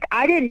 And like,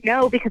 I didn't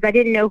know, because I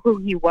didn't know who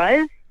he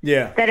was.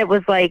 Yeah. That it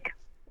was like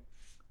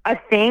a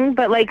thing.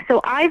 But like,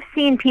 so I've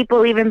seen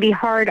people even be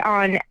hard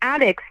on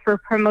addicts for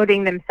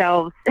promoting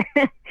themselves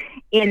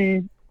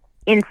in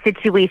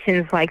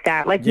situations like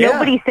that. Like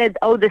nobody said,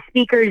 oh, the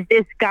speaker's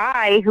this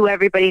guy who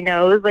everybody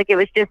knows. Like it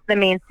was just the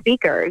main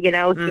speaker, his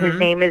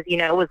name is,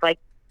 was like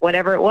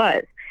whatever it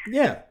was.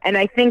 Yeah. And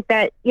I think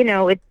that,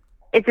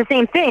 it's the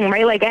same thing,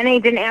 right? Like NA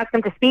didn't ask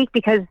him to speak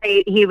because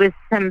he was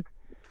some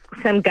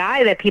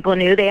guy that people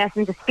knew. They asked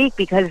him to speak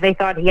because they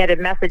thought he had a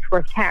message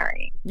worth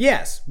carrying.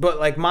 Yes, but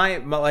like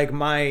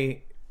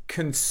my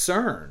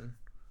concern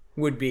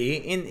would be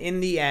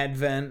in the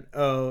advent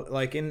of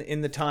like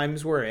in the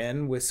times we're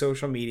in with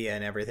social media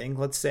and everything.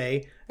 Let's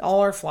say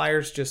all our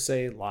flyers just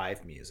say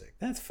live music.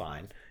 That's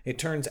fine. It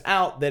turns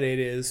out that it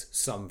is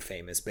some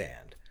famous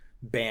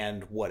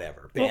band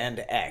whatever,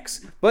 band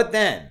X. But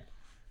then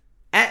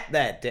at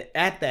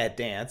that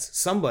dance,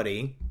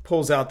 somebody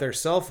pulls out their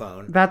cell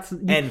phone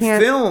and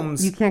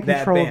films you can't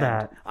that control band.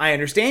 that. I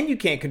understand you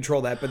can't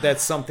control that, but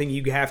that's something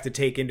you have to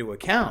take into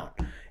account.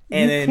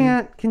 And you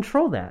can't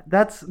control that.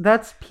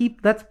 That's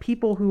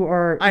people who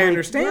are. I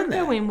understand We're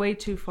that. going way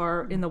too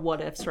far in the what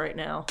ifs right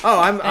now. Oh,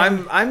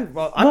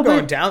 I'm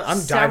going down.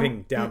 I'm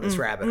diving down this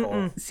rabbit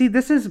hole. See,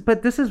 this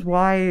is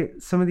why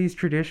some of these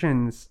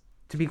traditions,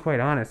 to be quite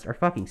honest, are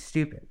fucking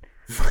stupid.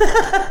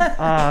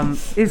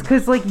 Is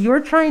because like you're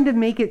trying to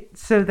make it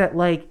so that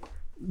like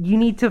you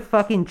need to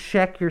fucking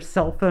check your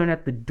cell phone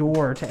at the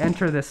door to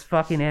enter this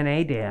fucking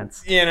NA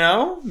dance.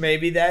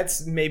 Maybe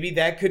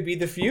that could be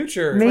the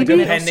future. Maybe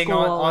depending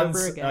on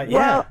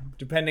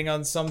depending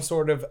on some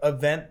sort of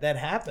event that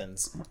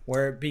happens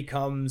where it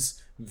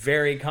becomes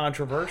very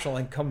controversial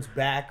and comes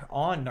back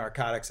on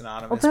Narcotics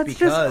Anonymous. Well, that's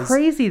just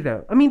crazy,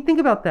 though. I mean, think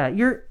about that.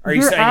 You're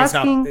saying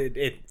asking,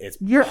 it's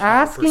you're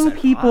asking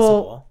people.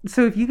 Possible.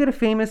 So if you get a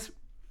famous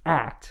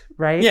act,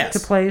 right, yes, to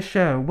play a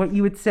show, what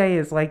you would say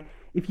is like,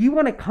 if you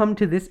want to come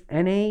to this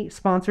NA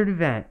sponsored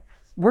event,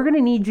 we're going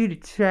to need you to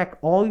check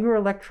all your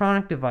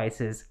electronic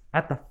devices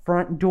at the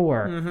front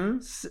door. Mm-hmm.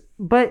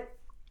 But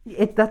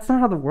that's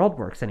not how the world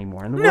works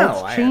anymore, and the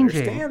world's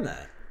changing. I understand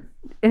that.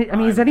 And, I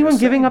mean, is anyone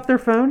giving up their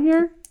phone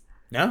here?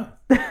 No.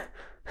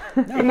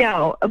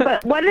 No,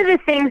 but one of the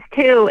things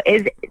too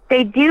is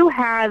they do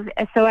have,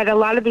 so at a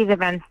lot of these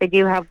events, they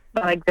do have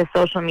like the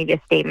social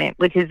media statement,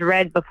 which is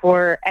read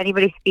before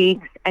anybody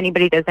speaks,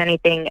 anybody does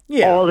anything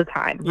all the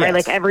time, right? Yes.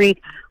 Like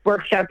every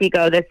workshop you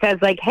go that says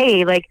like,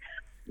 hey, like,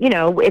 you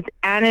know, it's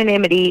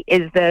anonymity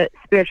is the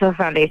spiritual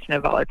foundation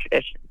of all our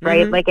traditions,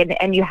 right? Like,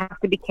 and you have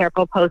to be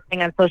careful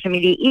posting on social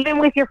media, even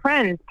with your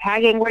friends,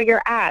 tagging where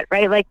you're at,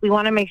 right? Like we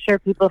want to make sure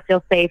people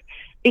feel safe,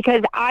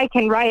 because I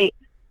can write,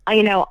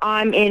 you know,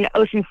 I'm in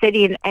Ocean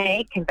City in an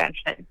AA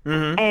convention,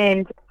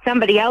 and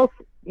somebody else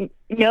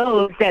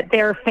knows that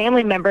their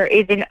family member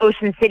is in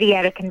Ocean City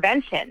at a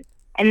convention,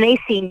 and they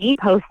see me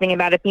posting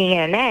about it being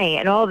an AA,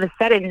 and all of a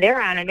sudden their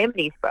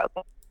anonymity is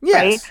broken,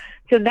 right?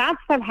 So that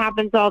stuff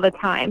happens all the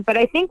time. But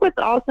I think what's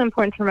also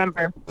important to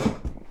remember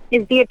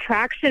is the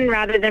attraction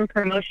rather than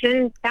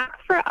promotion.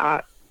 That's for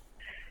us.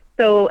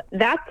 So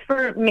that's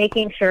for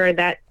making sure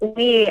that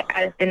we,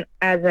 as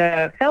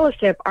a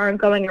fellowship, aren't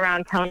going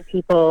around telling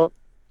people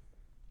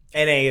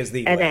NA is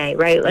the NA, way.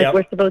 right? Like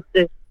we're supposed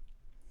to,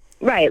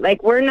 right?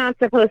 Like we're not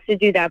supposed to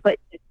do that. But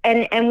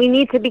and we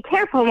need to be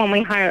careful when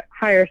we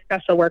hire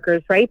special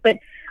workers, right? But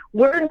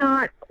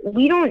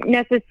we don't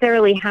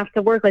necessarily have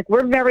to work. Like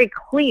we're very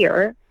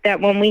clear that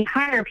when we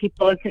hire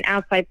people, it's an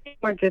outside thing.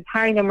 We're just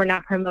hiring them. We're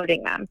not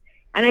promoting them.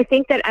 And I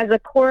think that as a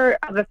core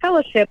of a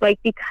fellowship, like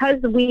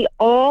because we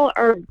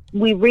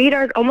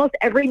read almost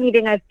every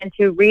meeting I've been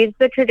to reads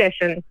the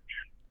traditions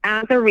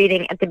as a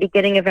reading at the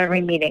beginning of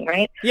every meeting,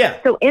 right? Yeah.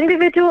 So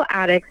individual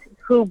addicts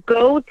who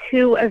go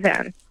to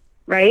events,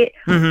 right,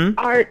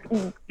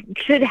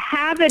 should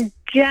have a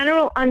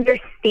general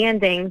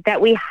understanding that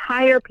we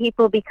hire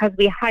people because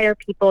we hire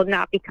people,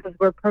 not because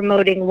we're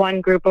promoting one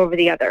group over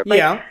the other.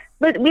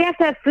 But we have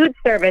to have food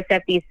service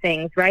at these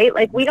things, right?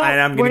 Like we don't. And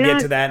I'm going to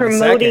get to that in a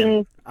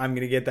second. I'm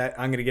going to get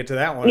to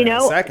that one in a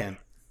second.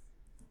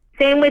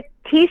 Same with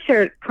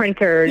T-shirt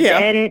printers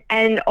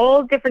and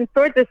all different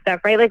sorts of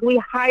stuff, right? Like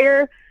we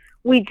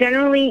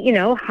generally, you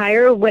know,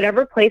 hire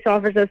whatever place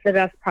offers us the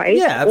best price,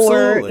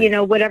 or you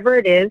know, whatever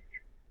it is.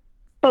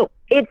 But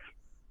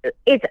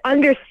it's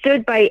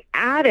understood by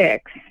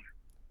addicts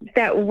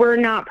that we're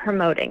not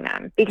promoting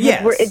them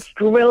because it's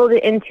drilled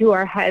into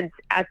our heads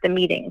at the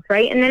meetings,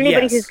 right? And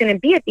anybody who's going to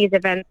be at these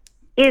events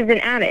is an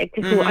addict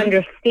who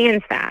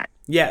understands that.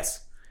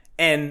 Yes.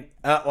 And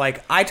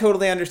like I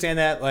totally understand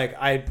that. Like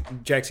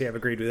Jexy, I've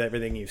agreed with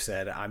everything you've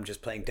said. I'm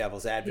just playing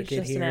devil's advocate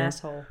here. He's just an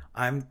asshole.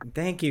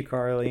 Thank you,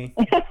 Carly.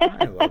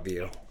 I love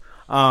you.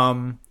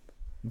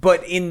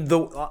 But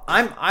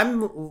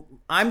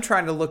I'm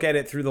trying to look at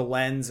it through the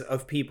lens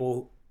of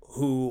people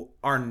who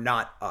are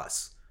not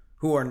us,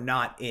 who are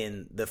not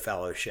in the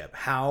fellowship.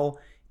 How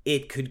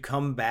it could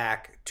come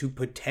back to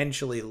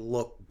potentially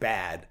look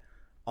bad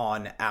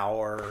on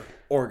our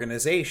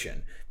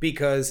organization,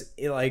 because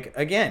like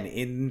again,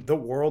 in the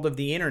world of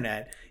the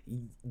internet,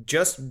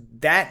 just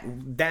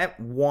that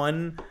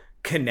one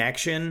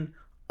connection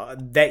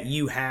that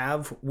you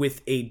have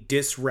with a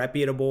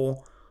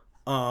disreputable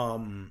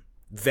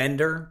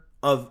vendor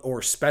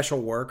or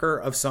special worker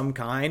of some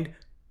kind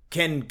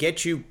can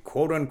get you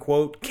quote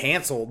unquote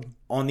canceled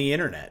on the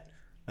internet.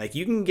 Like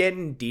you can get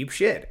in deep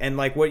shit. And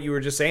like what you were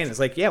just saying is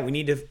like, yeah, we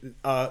need to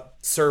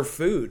serve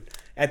food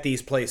at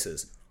these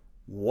places.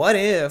 What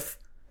if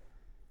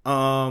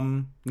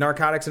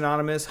Narcotics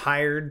Anonymous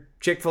hired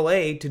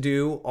Chick-fil-A to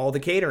do all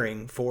the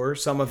catering for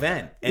some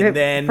event, and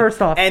then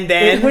first off, and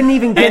then it wouldn't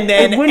even get, and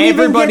then it wouldn't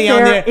everybody even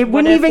get there. on It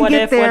wouldn't even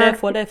get there.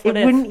 What if? It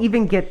wouldn't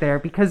even get there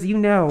because you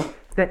know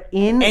that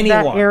in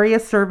that area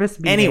service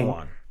meeting,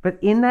 but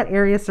in that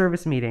area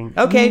service meeting,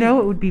 you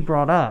know it would be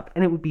brought up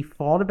and it would be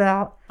fought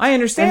about. I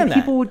understand and that.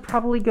 People would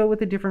probably go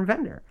with a different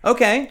vendor.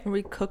 Okay.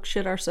 We cook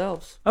shit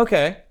ourselves.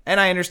 Okay. And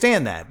I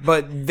understand that.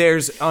 But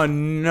there's a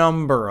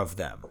number of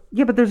them.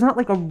 Yeah, but there's not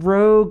like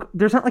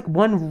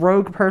one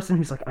rogue person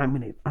who's like,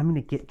 I'm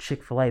gonna get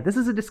Chick-fil-A. This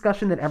is a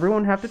discussion that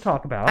everyone would have to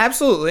talk about.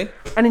 Absolutely.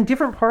 And in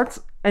different parts,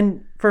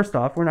 and first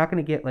off, we're not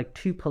gonna get like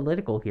too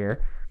political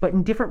here, but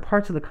in different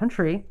parts of the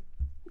country,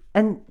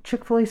 and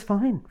Chick-fil-A is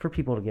fine for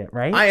people to get,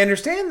 right? I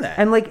understand that.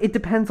 And like it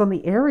depends on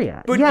the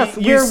area. But yes,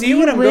 you see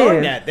what I'm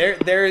going at. We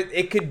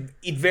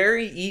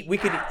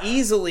could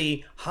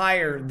easily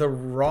hire the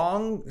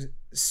wrong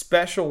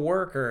special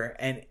worker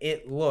and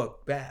it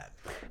look bad.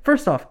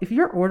 First off, if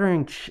you're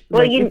ordering,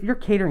 if you're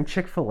catering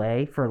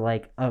Chick-fil-A for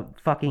like a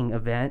fucking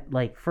event,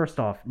 like first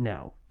off,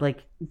 no, like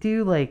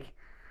do like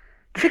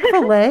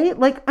Chick-fil-A,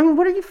 like I mean,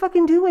 what are you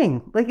fucking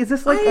doing? Like, is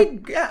this like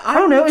I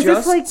don't know? Is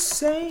this like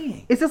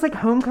saying? Is this like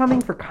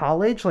homecoming for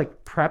college,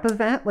 like prep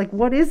event? Like,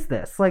 what is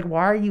this? Like,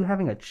 why are you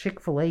having a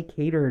Chick-fil-A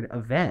catered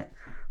event?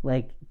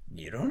 Like,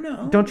 you don't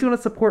know. Don't you want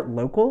to support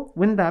local?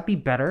 Wouldn't that be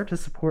better to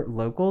support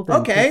local? Than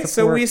okay,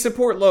 so we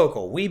support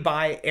local. We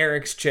buy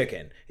Eric's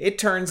chicken. It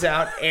turns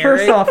out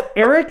Eric... First off,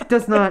 Eric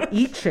does not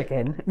eat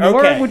chicken,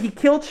 nor would he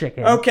kill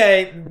chicken.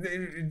 Okay,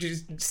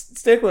 just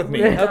stick with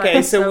me.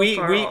 Okay, so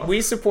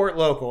we support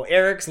local.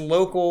 Eric's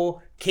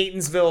local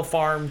Catonsville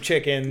Farm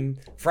chicken,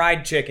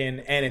 fried chicken,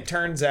 and it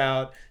turns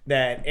out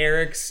that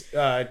Eric's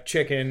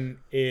chicken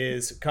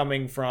is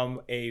coming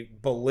from a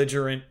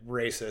belligerent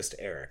racist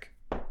Eric.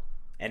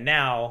 And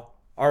now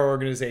our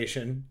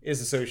organization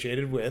is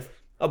associated with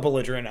a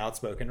belligerent,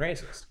 outspoken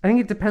racist. I think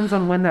it depends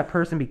on when that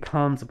person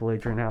becomes a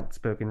belligerent,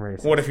 outspoken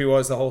racist. What if he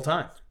was the whole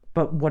time?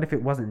 But what if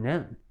it wasn't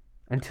known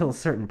until a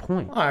certain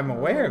point? I'm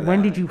aware of that.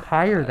 When did you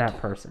hire that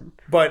person?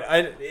 But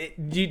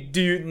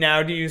do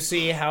you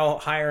see how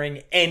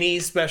hiring any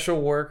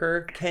special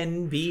worker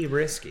can be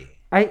risky?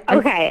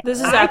 Okay, This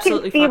is I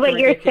absolutely can see what fucking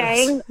you're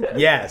ridiculous. saying,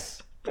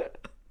 Yes.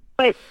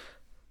 but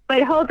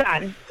hold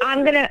on.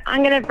 I'm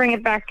gonna bring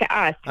it back to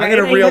us. I'm right?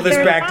 going to reel Like, this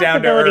there's back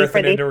down to responsibility earth for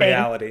and these into things.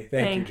 reality.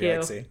 Thank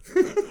you, Thank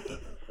Jaxie.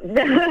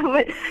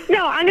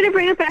 No, I'm going to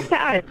bring it back to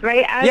us,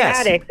 right? As Yes.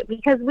 addicts,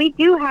 because we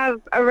do have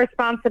a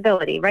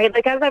responsibility, right?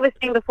 Like, as I was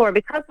saying before,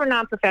 because we're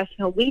not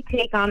professional, we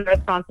take on the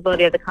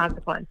responsibility of the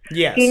consequence.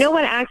 Yes. Do you know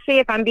what, actually,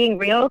 if I'm being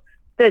real,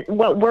 that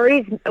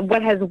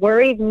what has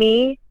worried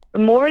me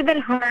more than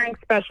hiring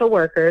special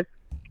workers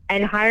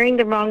and hiring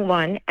the wrong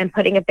one and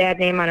putting a bad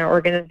name on our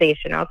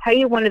organization? I'll tell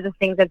you one of the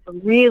things that's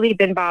really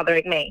been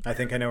bothering me. I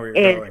think I know where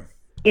you're Is- going.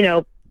 You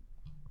know,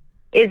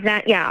 is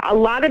that, a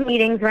lot of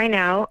meetings right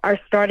now are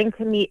starting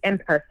to meet in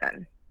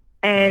person.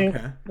 And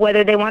Okay.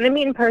 whether they want to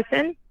meet in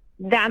person,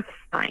 that's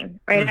fine,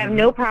 right? I have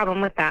no problem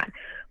with that.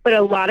 But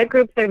a lot of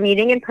groups are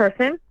meeting in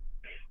person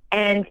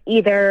and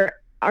either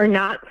are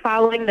not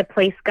following the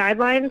place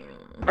guidelines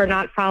or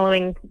not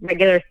following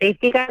regular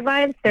safety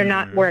guidelines. They're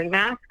not wearing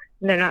masks.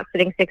 They're not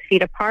sitting 6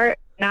 feet apart,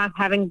 not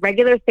having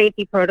regular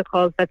safety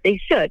protocols that they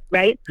should,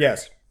 right?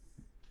 Yes.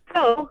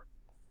 So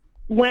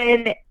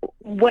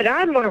what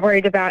I'm more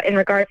worried about in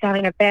regards to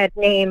having a bad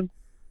name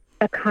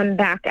come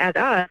back at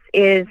us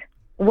is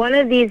one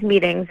of these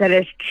meetings that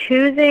is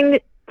choosing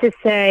to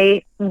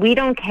say, we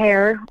don't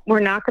care, we're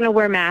not going to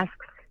wear masks,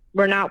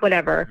 we're not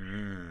whatever,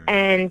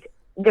 and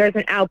there's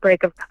an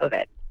outbreak of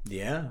COVID.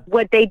 Yeah.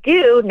 What they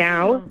do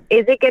now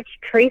is it gets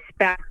traced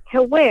back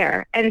to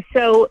where. And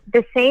so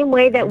the same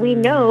way that we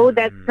know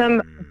that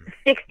some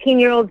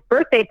 16-year-old's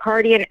birthday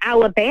party in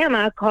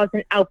Alabama caused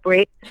an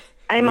outbreak,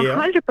 I'm Yeah.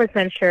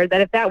 100% sure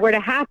that if that were to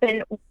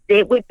happen,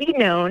 it would be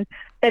known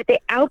that the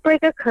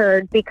outbreak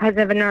occurred because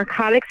of a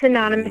Narcotics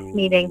Anonymous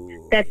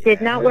meeting that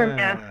did not wear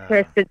masks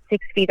or stood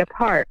 6 feet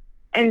apart.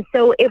 And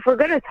so if we're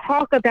going to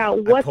talk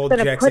about what's pulled going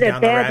to Jackson put a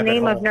down the bad rabbit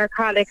name hole. of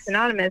Narcotics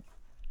Anonymous,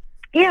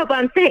 yeah, but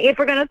I'm saying if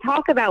we're going to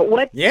talk about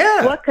what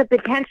could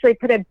potentially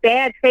put a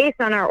bad face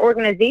on our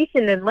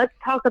organization, then let's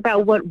talk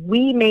about what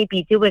we may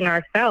be doing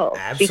ourselves.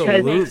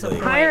 Absolutely. Because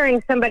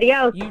hiring somebody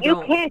else,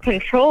 you can't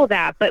control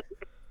that. But,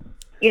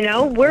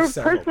 where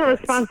Several personal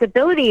points.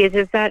 responsibility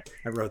is that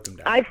I wrote them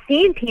down. I've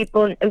seen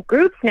people in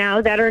groups now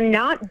that are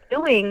not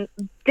doing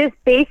just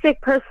basic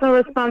personal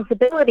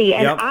responsibility.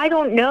 And Yep. I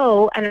don't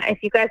know, and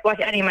if you guys watch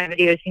any of my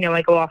videos,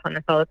 I go off on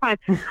this all the time.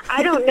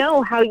 I don't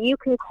know how you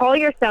can call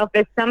yourself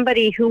as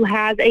somebody who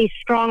has a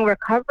strong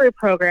recovery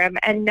program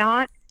and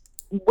not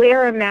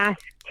wear a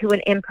mask to an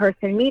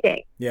in-person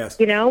meeting. Yes.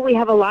 We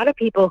have a lot of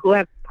people who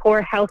have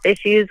poor health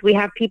issues. We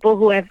have people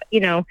who have,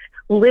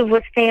 live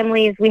with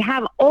families. We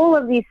have all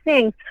of these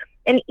things.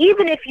 And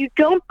even if you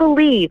don't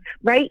believe,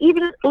 right,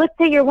 even let's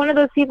say you're one of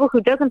those people who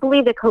doesn't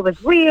believe that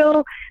COVID's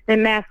real, that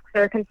masks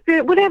are a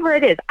conspiracy, whatever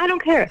it is, I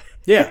don't care.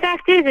 Yeah. The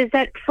fact is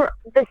that for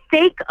the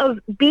sake of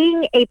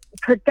being a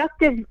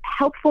productive,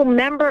 helpful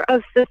member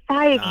of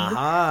society,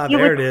 you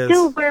there would it is.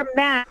 still wear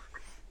masks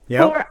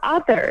Yep. for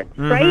others,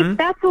 right?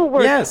 That's what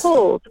we're Yes.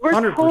 told. We're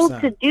 100%.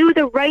 told to do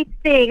the right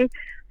thing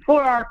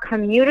for our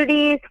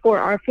communities, for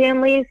our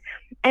families.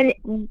 And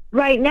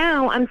right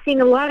now, I'm seeing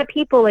a lot of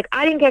people like,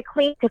 I didn't get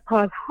clean to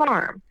cause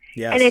harm.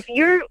 Yes. And if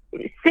you're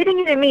sitting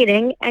in a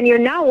meeting and you're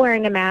not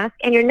wearing a mask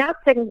and you're not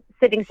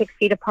sitting 6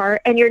 feet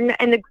apart and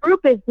and the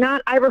group is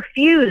not, I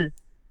refuse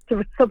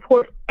to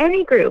support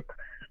any group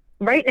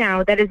right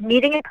now that is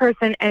meeting in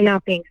person and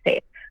not being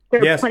safe.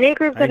 There are Yes, plenty of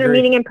groups I that are agree.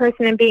 meeting in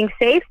person and being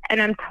safe,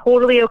 and I'm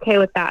totally okay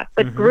with that.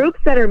 But Mm-hmm. groups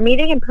that are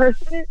meeting in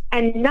person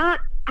and not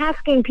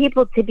asking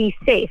people to be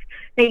safe.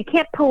 Now, you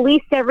can't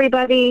police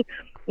everybody.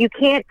 You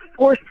can't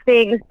force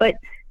things, but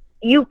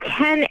you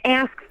can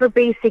ask for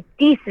basic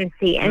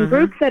decency. And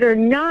groups that are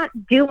not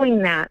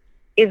doing that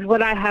is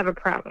what I have a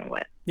problem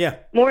with. Yeah.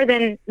 More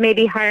than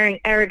maybe hiring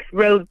Eric's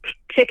Road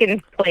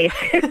Chicken place.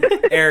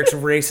 Eric's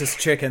racist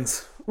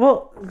chickens.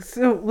 Well,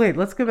 so wait,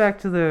 let's go back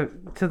to the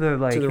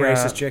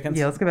racist chickens?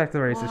 Yeah, let's go back to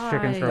the racist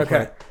chickens real Why? Okay.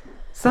 quick.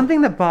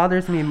 Something that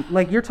bothers me,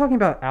 like you're talking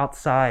about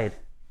outside,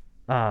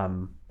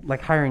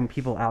 like hiring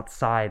people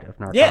outside of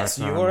Narcotics Yes,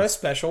 you Anonymous. are a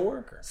special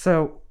worker.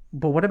 So,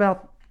 but what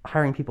about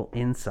hiring people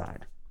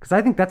inside? Because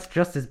I think that's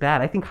just as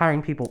bad. I think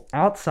hiring people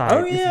outside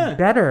Oh, yeah. is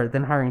better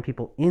than hiring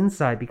people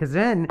inside, because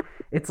then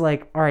it's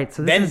like, all right,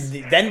 so this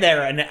is Then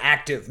they're an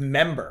active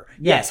member. Yes,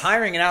 Yes.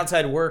 hiring an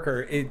outside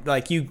worker,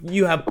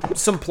 you have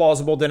some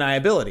plausible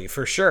deniability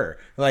for sure.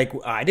 Like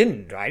I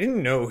didn't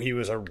know he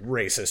was a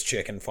racist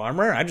chicken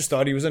farmer. I just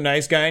thought he was a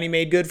nice guy and he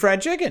made good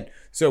fried chicken.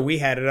 So we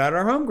had it at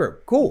our home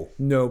group. Cool,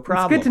 no it's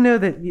problem. good to know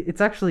that it's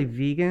actually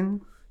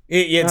vegan.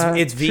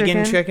 It's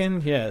vegan chicken.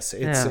 chicken. Yes,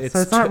 Yeah, so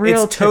it's not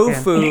real it's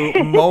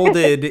tofu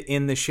molded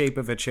in the shape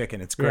of a chicken.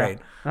 It's great.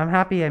 Yeah. I'm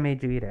happy I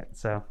made you eat it.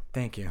 So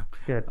Thank you.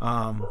 good.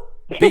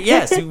 But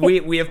yes,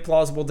 we have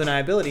plausible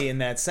deniability in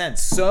that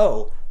sense.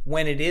 So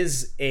when it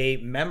is a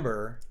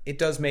member, it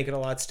does make it a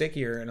lot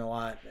stickier and a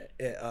lot.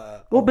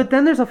 Well, but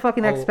then there's a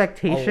fucking a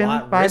expectation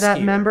lot by that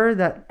riskier. member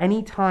that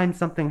anytime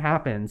something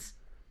happens,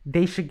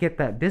 they should get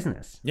that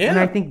business. Yeah. And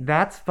I think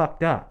that's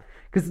fucked up.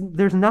 Because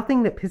there's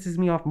nothing that pisses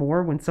me off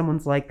more when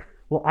someone's like,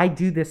 well, I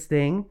do this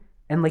thing,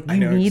 and like, I you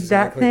know need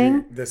that exactly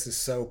thing. This is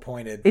so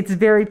pointed. It's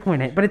very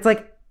poignant. But it's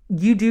like,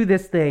 you do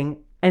this thing,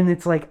 and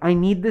it's like, I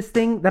need this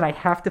thing that I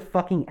have to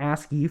fucking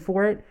ask you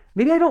for it.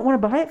 Maybe I don't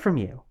want to buy it from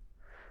you.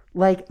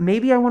 Like,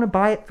 maybe I want to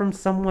buy it from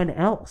someone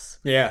else.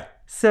 Yeah.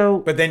 So,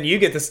 But then you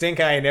get the stink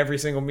eye in every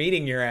single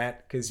meeting you're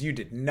at because you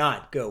did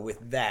not go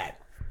with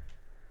that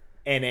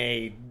in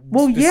a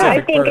Well, yeah,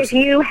 specific I think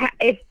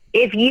person.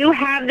 if you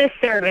have this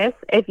service,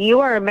 if you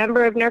are a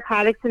member of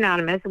Narcotics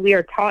Anonymous, we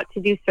are taught to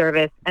do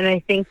service, and I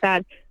think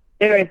that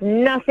there is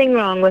nothing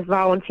wrong with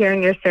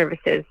volunteering your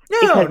services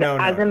because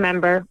as a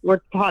member,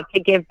 we're taught to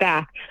give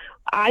back.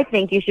 I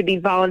think you should be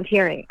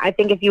volunteering. I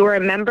think if you are a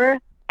member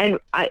and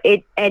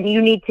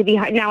you need to be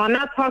now, I'm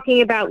not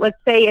talking about, let's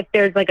say if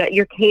there's like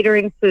you're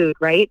catering food,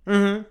 right?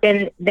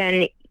 Mm-hmm.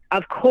 Then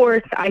of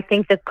course I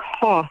think the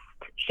cost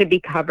should be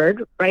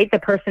covered, right? The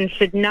person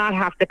should not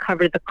have to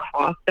cover the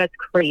cost. That's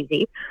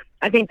crazy.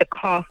 I think the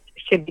cost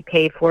should be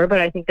paid for, but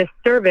I think the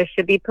service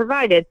should be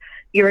provided.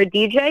 You're a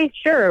DJ?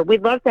 Sure.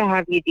 We'd love to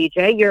have you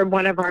DJ. You're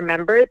one of our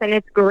members, and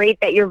it's great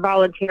that you're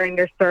volunteering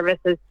your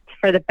services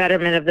for the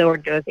betterment of the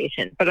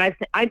organization. But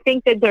I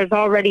think that there's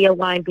already a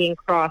line being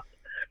crossed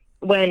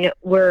when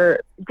we're,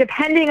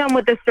 depending on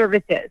what the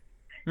service is,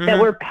 that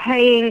we're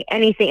paying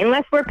anything,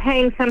 unless we're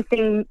paying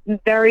something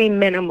very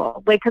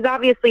minimal. Like, because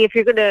obviously if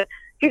you're gonna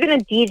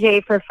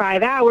DJ for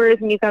 5 hours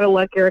and you got to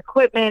look your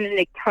equipment and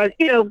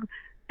it,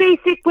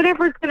 basic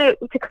whatever it's gonna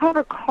to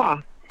cover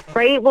costs,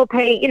 right? We'll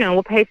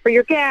pay for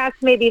your gas,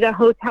 maybe the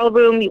hotel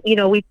room.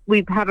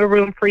 We have a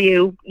room for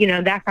you,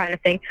 that kind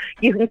of thing.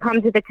 You can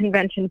come to the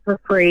convention for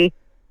free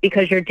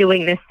because you're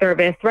doing this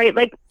service, right?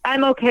 Like,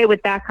 I'm okay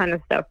with that kind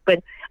of stuff,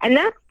 and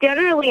that's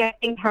generally, I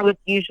think, how it's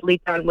usually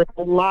done with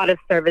a lot of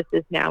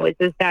services now. Is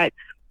that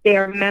they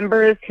are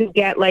members who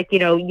get, like,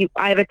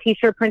 I have a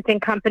t-shirt printing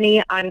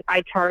company.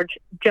 I charge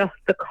just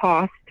the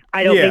cost.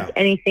 I don't make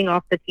anything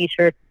off the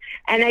t-shirts.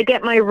 And I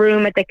get my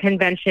room at the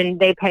convention.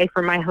 They pay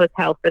for my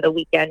hotel for the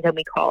weekend, and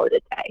we call it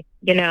a day,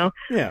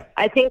 Yeah.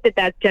 I think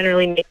that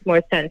generally makes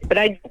more sense. But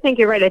I think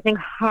you're right. I think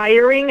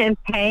hiring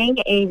and paying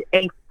a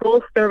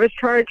full service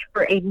charge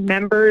for a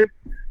member's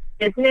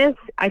business,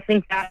 I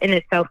think that in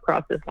itself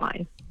crosses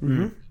line.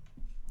 Mm-hmm.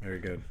 Very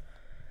good.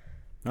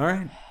 All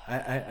right.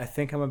 I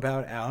think I'm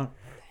about out,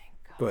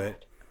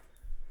 but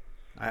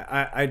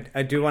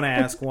I do want to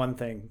ask one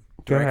thing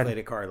directly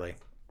to Carly.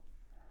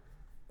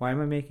 Why am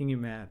I making you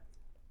mad?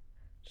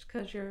 Just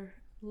because you're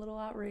a little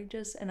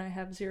outrageous, and I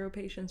have zero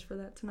patience for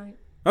that tonight.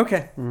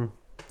 Okay.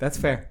 That's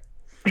fair.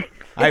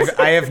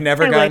 I have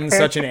never gotten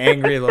such an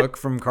angry look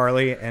from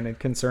Carly, and it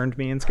concerned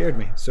me and scared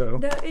me. So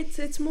No,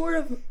 it's more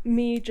of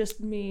me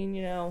just being,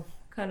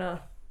 kind of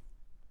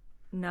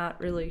not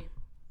really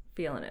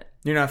feeling it.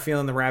 you're not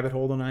feeling the rabbit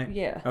hole tonight?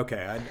 Yeah.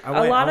 Okay.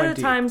 A lot of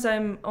the times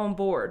I'm on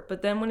board,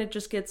 but then when it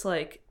just gets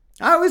like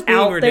I was being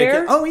out ridiculous.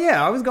 there, Oh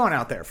yeah, I was going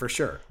out there for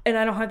sure. and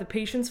I don't have the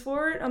patience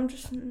for it, I'm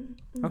just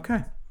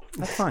Okay.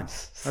 That's fine.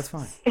 That's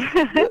fine.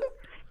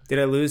 Did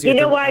I lose you? You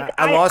know what?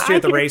 I lost you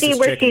at the can see racist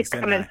where chickens, she's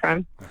didn't coming I?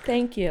 from.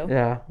 thank you.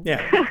 yeah.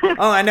 Yeah.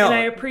 Oh, I know. And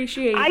I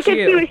appreciate I can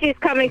see you. where she's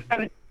coming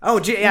from. Oh,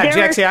 yeah, There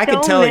Jaxie, are I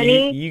can so tell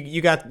many-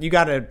 you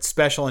got a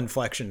special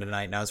inflection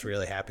tonight, and I was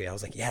really happy. I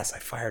was like, yes, I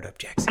fired up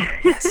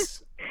Jaxie.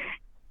 Yes.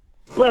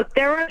 Look,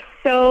 there are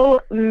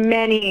so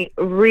many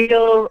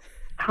real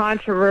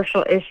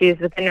controversial issues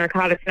within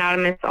Narcotics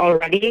Anonymous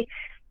already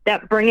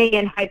that bringing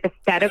in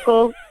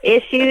hypothetical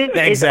issues is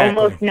Exactly.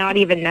 almost not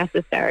even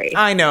necessary.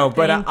 I know,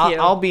 but Thank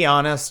you. I'll be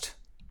honest.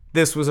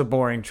 This was a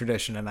boring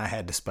tradition, and I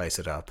had to spice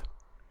it up.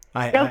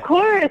 Of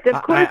course, I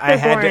they're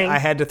had boring. I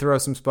had to throw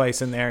some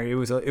spice in there. It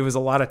was a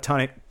lot of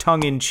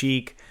tongue in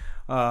cheek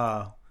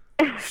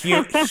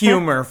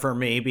humor for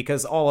me,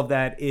 because all of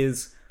that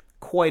is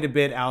quite a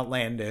bit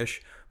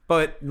outlandish.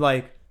 But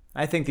like,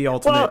 I think the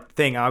ultimate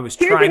thing I was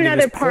here's trying to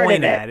another just part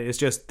point of it. at is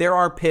just there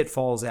are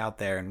pitfalls out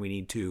there, and we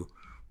need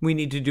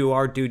to do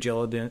our due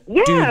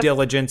Yeah.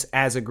 diligence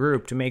as a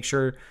group to make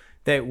sure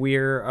that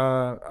we're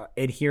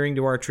adhering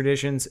to our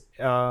traditions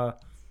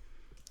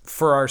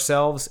for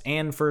ourselves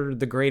and for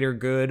the greater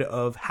good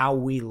of how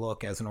we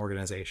look as an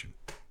organization.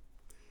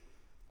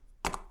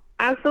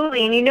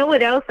 Absolutely. And you know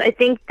what else I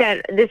think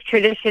that this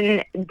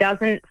tradition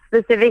doesn't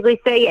specifically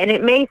say, and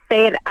it may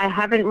say it, I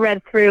haven't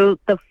read through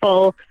the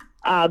full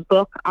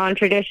book on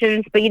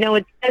traditions, but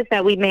it says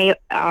that we may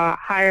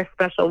hire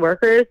special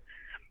workers.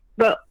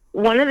 But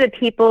one of the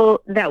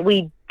people that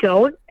we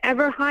don't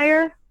ever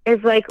hire is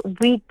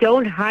we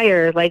don't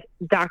hire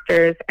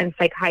doctors and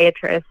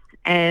psychiatrists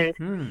and,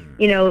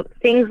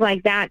 things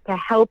like that to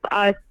help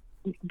us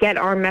get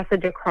our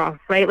message across,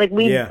 right? Like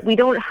we Yeah. we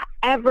don't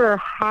ever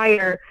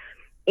hire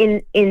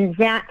in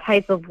that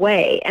type of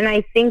way. And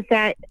I think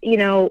that, you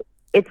know,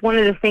 it's one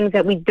of the things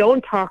that we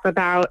don't talk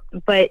about,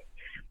 but,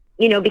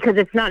 you know, because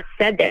it's not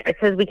said there. It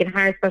says we can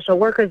hire special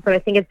workers, but I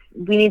think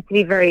we need to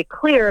be very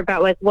clear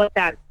about like what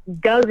that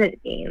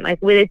doesn't mean. Like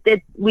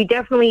we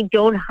definitely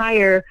don't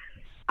hire.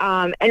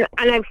 And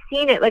I've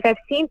seen it, like I've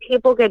seen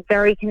people get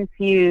very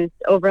confused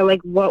over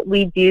like what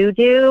we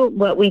do,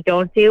 what we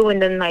don't do,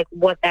 and then like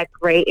what that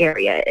gray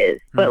area is.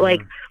 But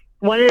like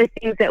one of the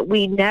things that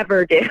we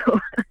never do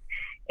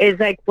is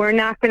like we're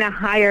not going to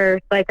hire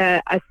like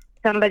a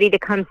somebody to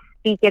come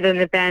speak at an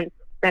event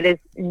that is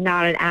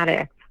not an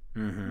addict,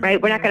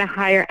 right? We're not going to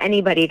hire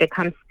anybody to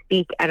come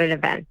speak at an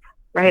event,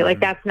 right? Like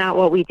that's not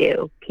what we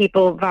do.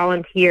 People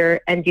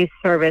volunteer and do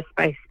service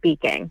by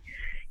speaking.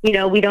 You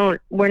know,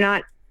 we're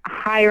not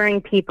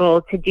hiring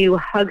people to do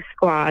hug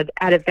squad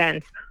at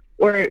events,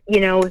 or, you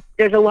know,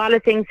 there's a lot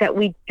of things that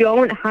we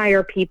don't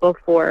hire people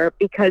for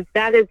because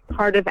that is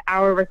part of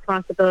our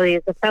responsibility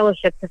as a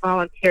fellowship to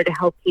volunteer to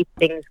help keep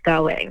things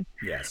going.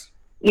 Yes.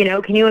 You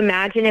know, can you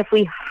imagine if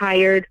we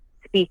hired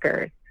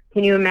speakers?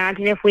 Can you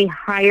imagine if we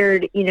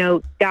hired, you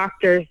know,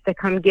 doctors to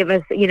come give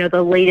us, you know,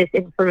 the latest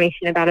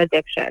information about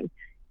addiction?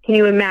 Can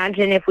you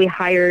imagine if we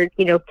hired,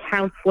 you know,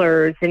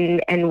 counselors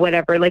and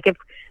whatever? Like if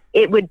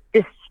it would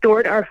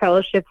distort our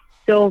fellowship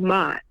so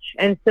much.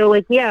 And so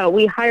like, yeah,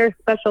 we hire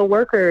special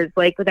workers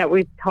like that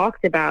we've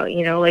talked about,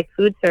 you know, like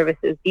food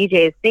services,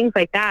 DJs, things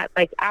like that.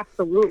 Like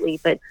absolutely.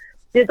 But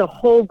there's a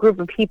whole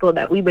group of people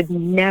that we would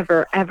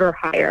never, ever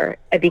hire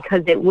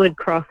because it would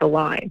cross a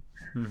line.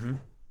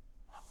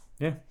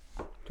 Yeah,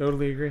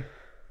 totally agree.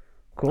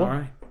 Cool. All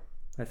right.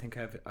 I think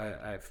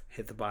I've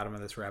hit the bottom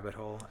of this rabbit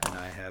hole, and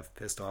I have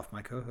pissed off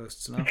my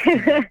co-hosts enough.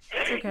 Okay,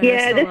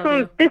 Yeah,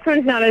 this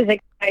one's not as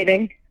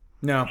exciting.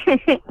 No,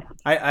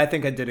 I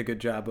think I did a good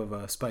job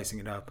of spicing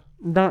it up.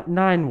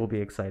 9 will be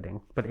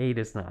exciting, but 8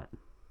 is not.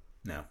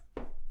 No.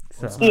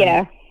 So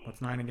Yeah.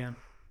 What's 9 again?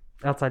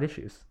 outside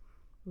issues.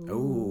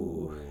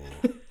 Ooh.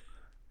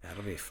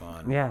 That'll be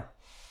fun. Yeah.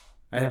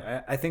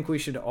 I think we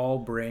should all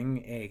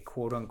bring a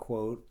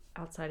quote-unquote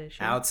outside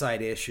issue.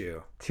 outside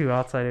issue. 2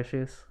 outside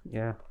issues.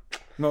 Yeah.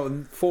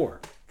 Well, 4.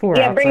 4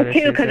 Yeah, outside bring 2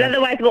 issues, because yeah.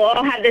 otherwise we'll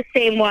all have the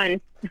same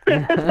one.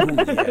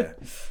 Yeah.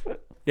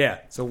 Yeah.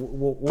 So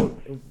we'll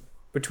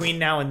between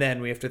now and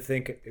then, we have to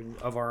think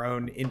of our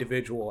own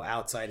individual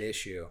outside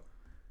issue,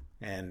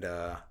 and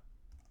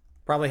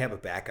probably have a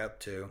backup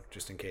too,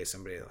 just in case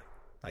somebody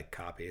like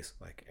copies,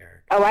 like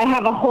Eric. Oh, I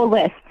have a whole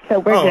list, so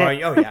we're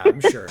good. Oh yeah, I'm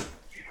sure.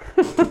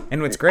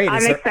 And what's great I'm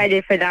is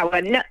excited for that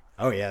one. No,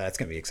 oh yeah, that's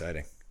gonna be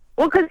exciting.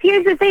 well, because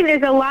here's the thing: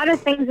 there's a lot of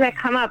things that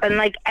come up, and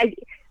like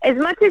as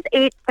much as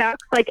 8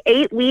 sucks, like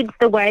 8 leads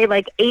the way.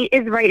 Like 8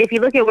 is right. If you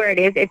look at where it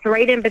is, it's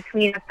right in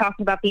between us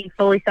talking about being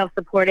fully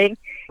self-supporting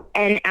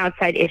and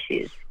outside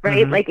issues,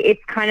 right? Like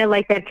it's kind of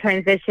like that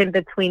transition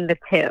between the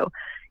two.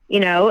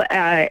 You know,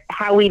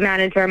 how we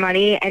manage our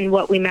money and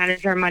what we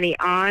manage our money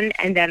on,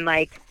 and then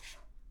like,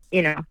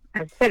 you know,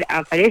 as I said,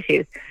 outside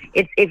issues.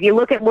 It's if you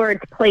look at where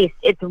it's placed,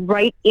 it's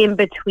right in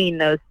between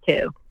those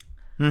two.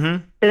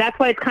 So that's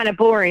why it's kind of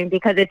boring,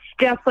 because it's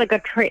just like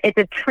it's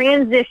a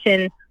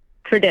transition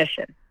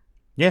tradition.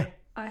 Yeah.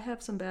 I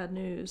have some bad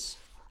news.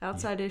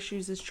 Outside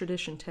issues is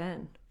tradition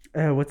 10.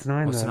 Oh, what's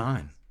 9 What's then?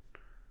 9?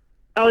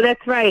 Oh,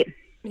 that's right.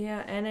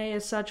 Yeah, NA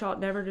as such ought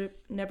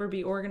never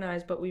be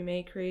organized, but we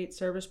may create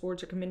service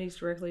boards or committees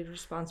directly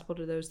responsible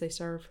to those they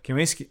serve. Can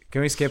we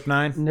skip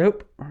 9?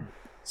 Nope.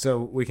 So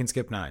we can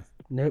skip 9.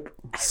 Nope.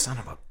 Son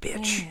of a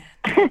bitch.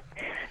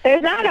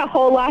 There's not a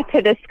whole lot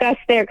to discuss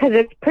there because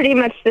it's pretty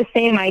much the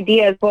same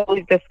idea as what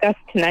we've discussed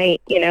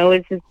tonight. You know,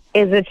 is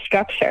its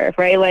structure,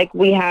 right? Like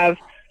we have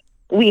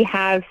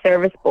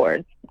service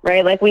boards,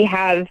 right? Like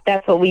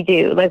that's what we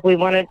do. Like we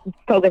want to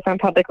focus on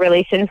public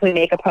relations. We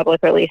make a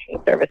public relations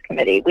service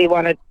committee. We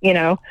want to, you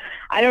know,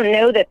 I don't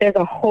know that there's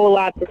a whole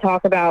lot to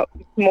talk about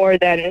more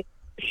than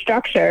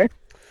structure.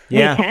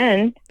 Yeah. We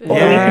can, or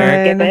Yeah. we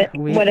can skip it.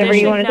 We- Whatever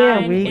you want to do.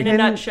 Tradition 9 in a can-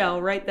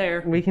 nutshell, right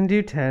there. We can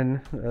do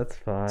 10. That's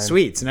fine.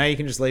 Sweet. So now you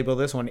can just label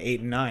this one 8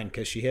 and 9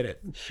 because she hit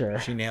it. Sure.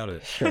 She nailed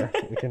it. Sure.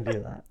 We can do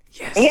that.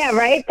 Yes. Yeah,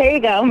 right. There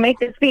you go. Make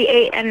this be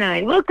 8 and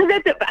 9. Well,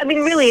 because I mean,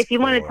 really, if you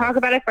want to talk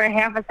about it for a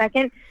half a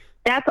second,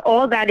 that's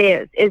all that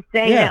is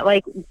saying Yeah. that,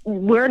 like,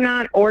 we're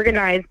not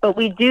organized, but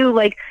we do,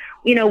 like,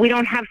 you know, we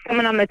don't have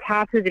someone on the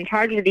top who's in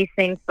charge of these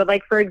things. But,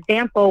 like, for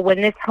example,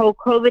 when this whole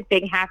COVID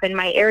thing happened,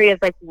 my area is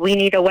like, we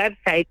need a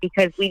website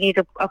because we need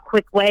a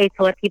quick way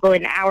to let people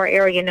in our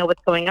area know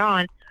what's going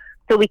on.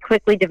 So we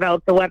quickly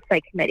developed the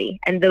website committee,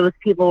 and those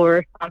people were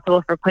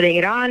responsible for putting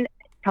it on,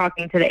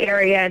 talking to the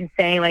area and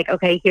saying, like,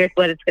 okay, here's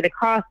what it's going to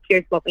cost,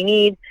 here's what we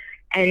need,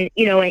 and,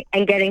 you know,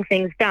 and getting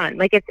things done.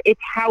 Like,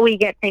 it's how we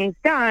get things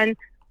done.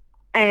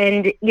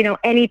 And, you know,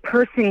 any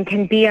person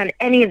can be on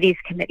any of these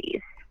committees.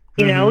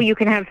 You know, you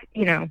can have,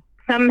 you know,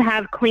 some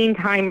have clean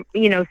time,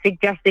 you know,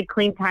 suggested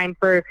clean time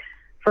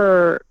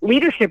for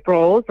leadership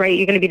roles, right?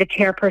 You're going to be the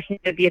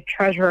chairperson, to be a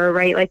treasurer,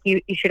 right? Like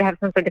you should have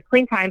some sort of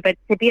clean time, but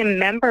to be a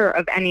member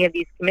of any of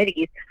these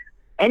committees,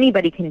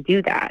 anybody can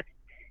do that.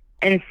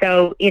 And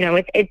so,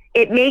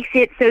 it makes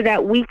it so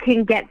that we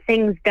can get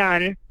things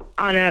done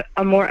on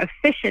a more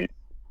efficient,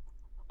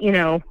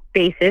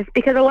 basis,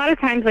 because a lot of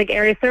times, like,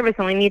 area service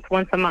only meets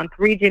once a month.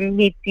 Region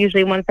meets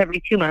usually once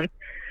every 2 months.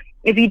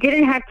 If you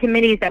didn't have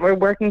committees that were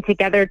working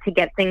together to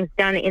get things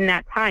done in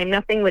that time,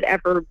 nothing would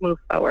ever move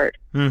forward.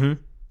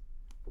 Mm-hmm.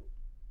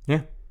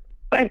 Yeah.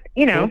 But,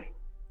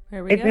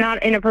 There we it's go.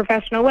 not in a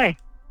professional way.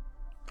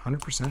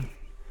 100%.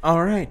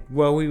 All right.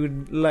 Well, we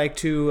would like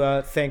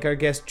to thank our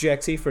guest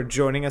Jexi for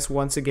joining us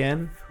once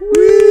again.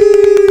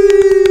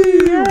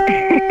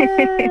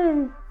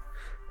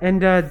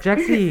 And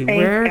Jexi, Thanks,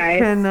 where guys.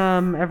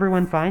 can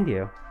everyone find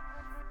you?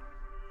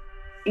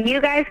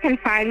 You guys can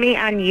find me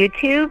on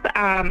YouTube.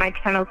 My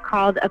channel's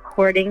called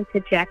According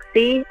to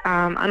Jexi.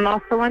 I'm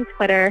also on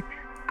Twitter.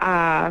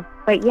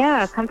 But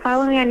yeah, come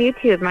follow me on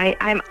YouTube.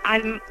 I'm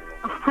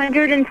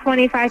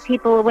 125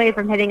 people away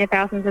from hitting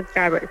 1,000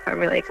 subscribers, so I'm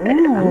really excited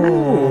about that.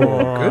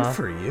 Oh, good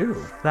for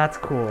you. That's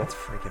cool. That's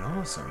freaking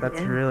awesome. That's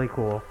really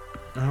cool.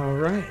 All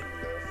right.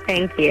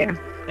 Thank you.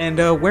 And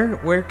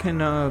where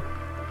can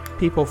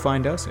people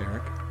find us,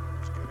 Eric?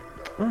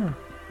 Oh,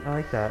 I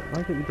like that. I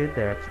like what you did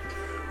there.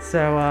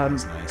 So,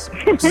 That's nice.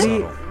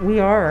 Subtle. we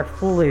are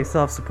fully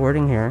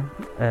self-supporting here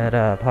at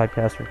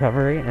Podcast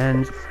Recovery,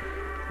 and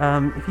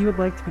if you would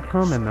like to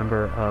become a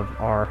member of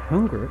our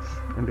home group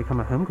and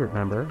become a home group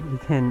member, you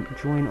can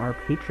join our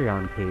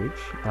Patreon page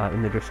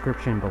in the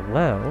description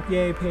below,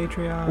 Yay,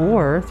 Patreon.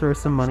 or throw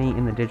some money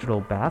in the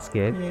digital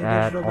basket Yay,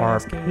 at digital our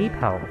basket.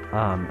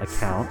 PayPal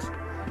account.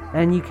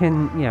 And you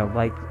can,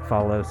 like,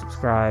 follow,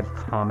 subscribe,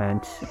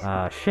 comment,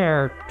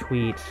 share,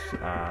 tweet,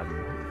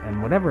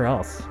 and whatever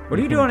else. What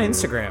do you can do on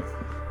Instagram?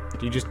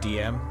 Do you just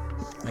DM,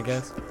 I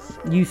guess?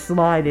 You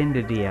slide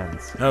into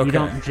DMs. Okay. You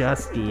don't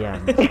just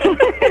DM.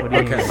 What do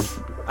you mean?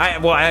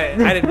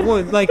 I didn't,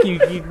 well, like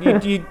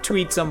you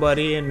tweet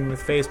somebody, and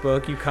with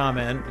Facebook you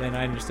comment, and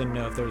I just didn't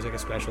know if there was like a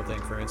special thing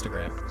for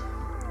Instagram.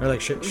 Or like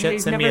shit,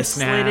 You've send me never a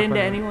snap. slid into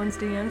or- anyone's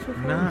DMs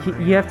before? Nah.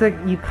 You have to.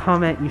 You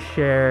comment. You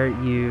share.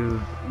 You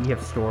have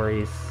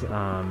stories.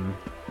 Have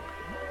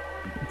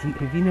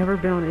you never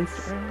been on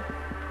Instagram?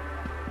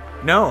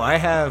 No, I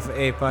have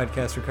a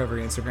podcast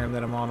recovery Instagram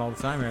that I'm on all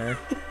the time, Eric.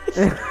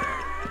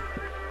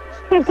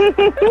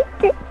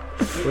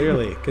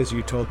 Clearly, because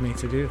you told me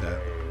to do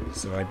that,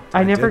 so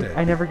I never. did it.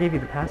 I never gave you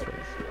the password.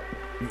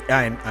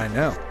 I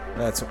know.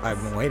 That's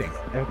I've been waiting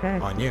Okay.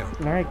 on you.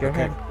 All right. Go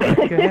Okay.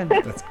 ahead. Go ahead.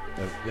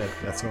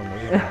 That's what I'm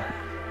waiting on.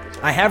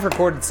 I have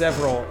recorded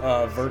several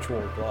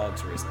virtual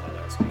vlogs recently,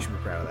 though, so you should be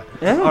proud of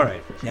that. Yeah. All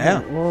right. Yeah.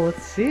 Well,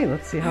 let's see.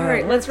 Let's see how. All that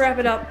right, works. let's wrap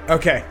it up.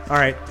 Okay. All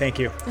right. Thank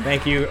you.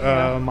 Thank you,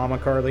 Mama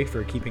Carly,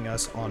 for keeping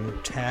us on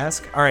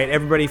task. All right,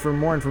 everybody, for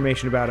more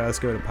information about us,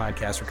 go to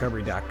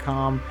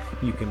podcastrecovery.com.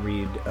 You can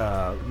read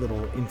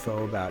little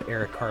info about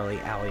Eric, Carly,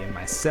 Allie, and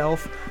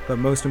myself. But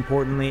most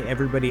importantly,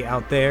 everybody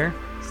out there,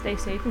 Stay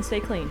safe and stay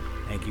clean.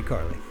 thank you,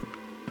 Carly.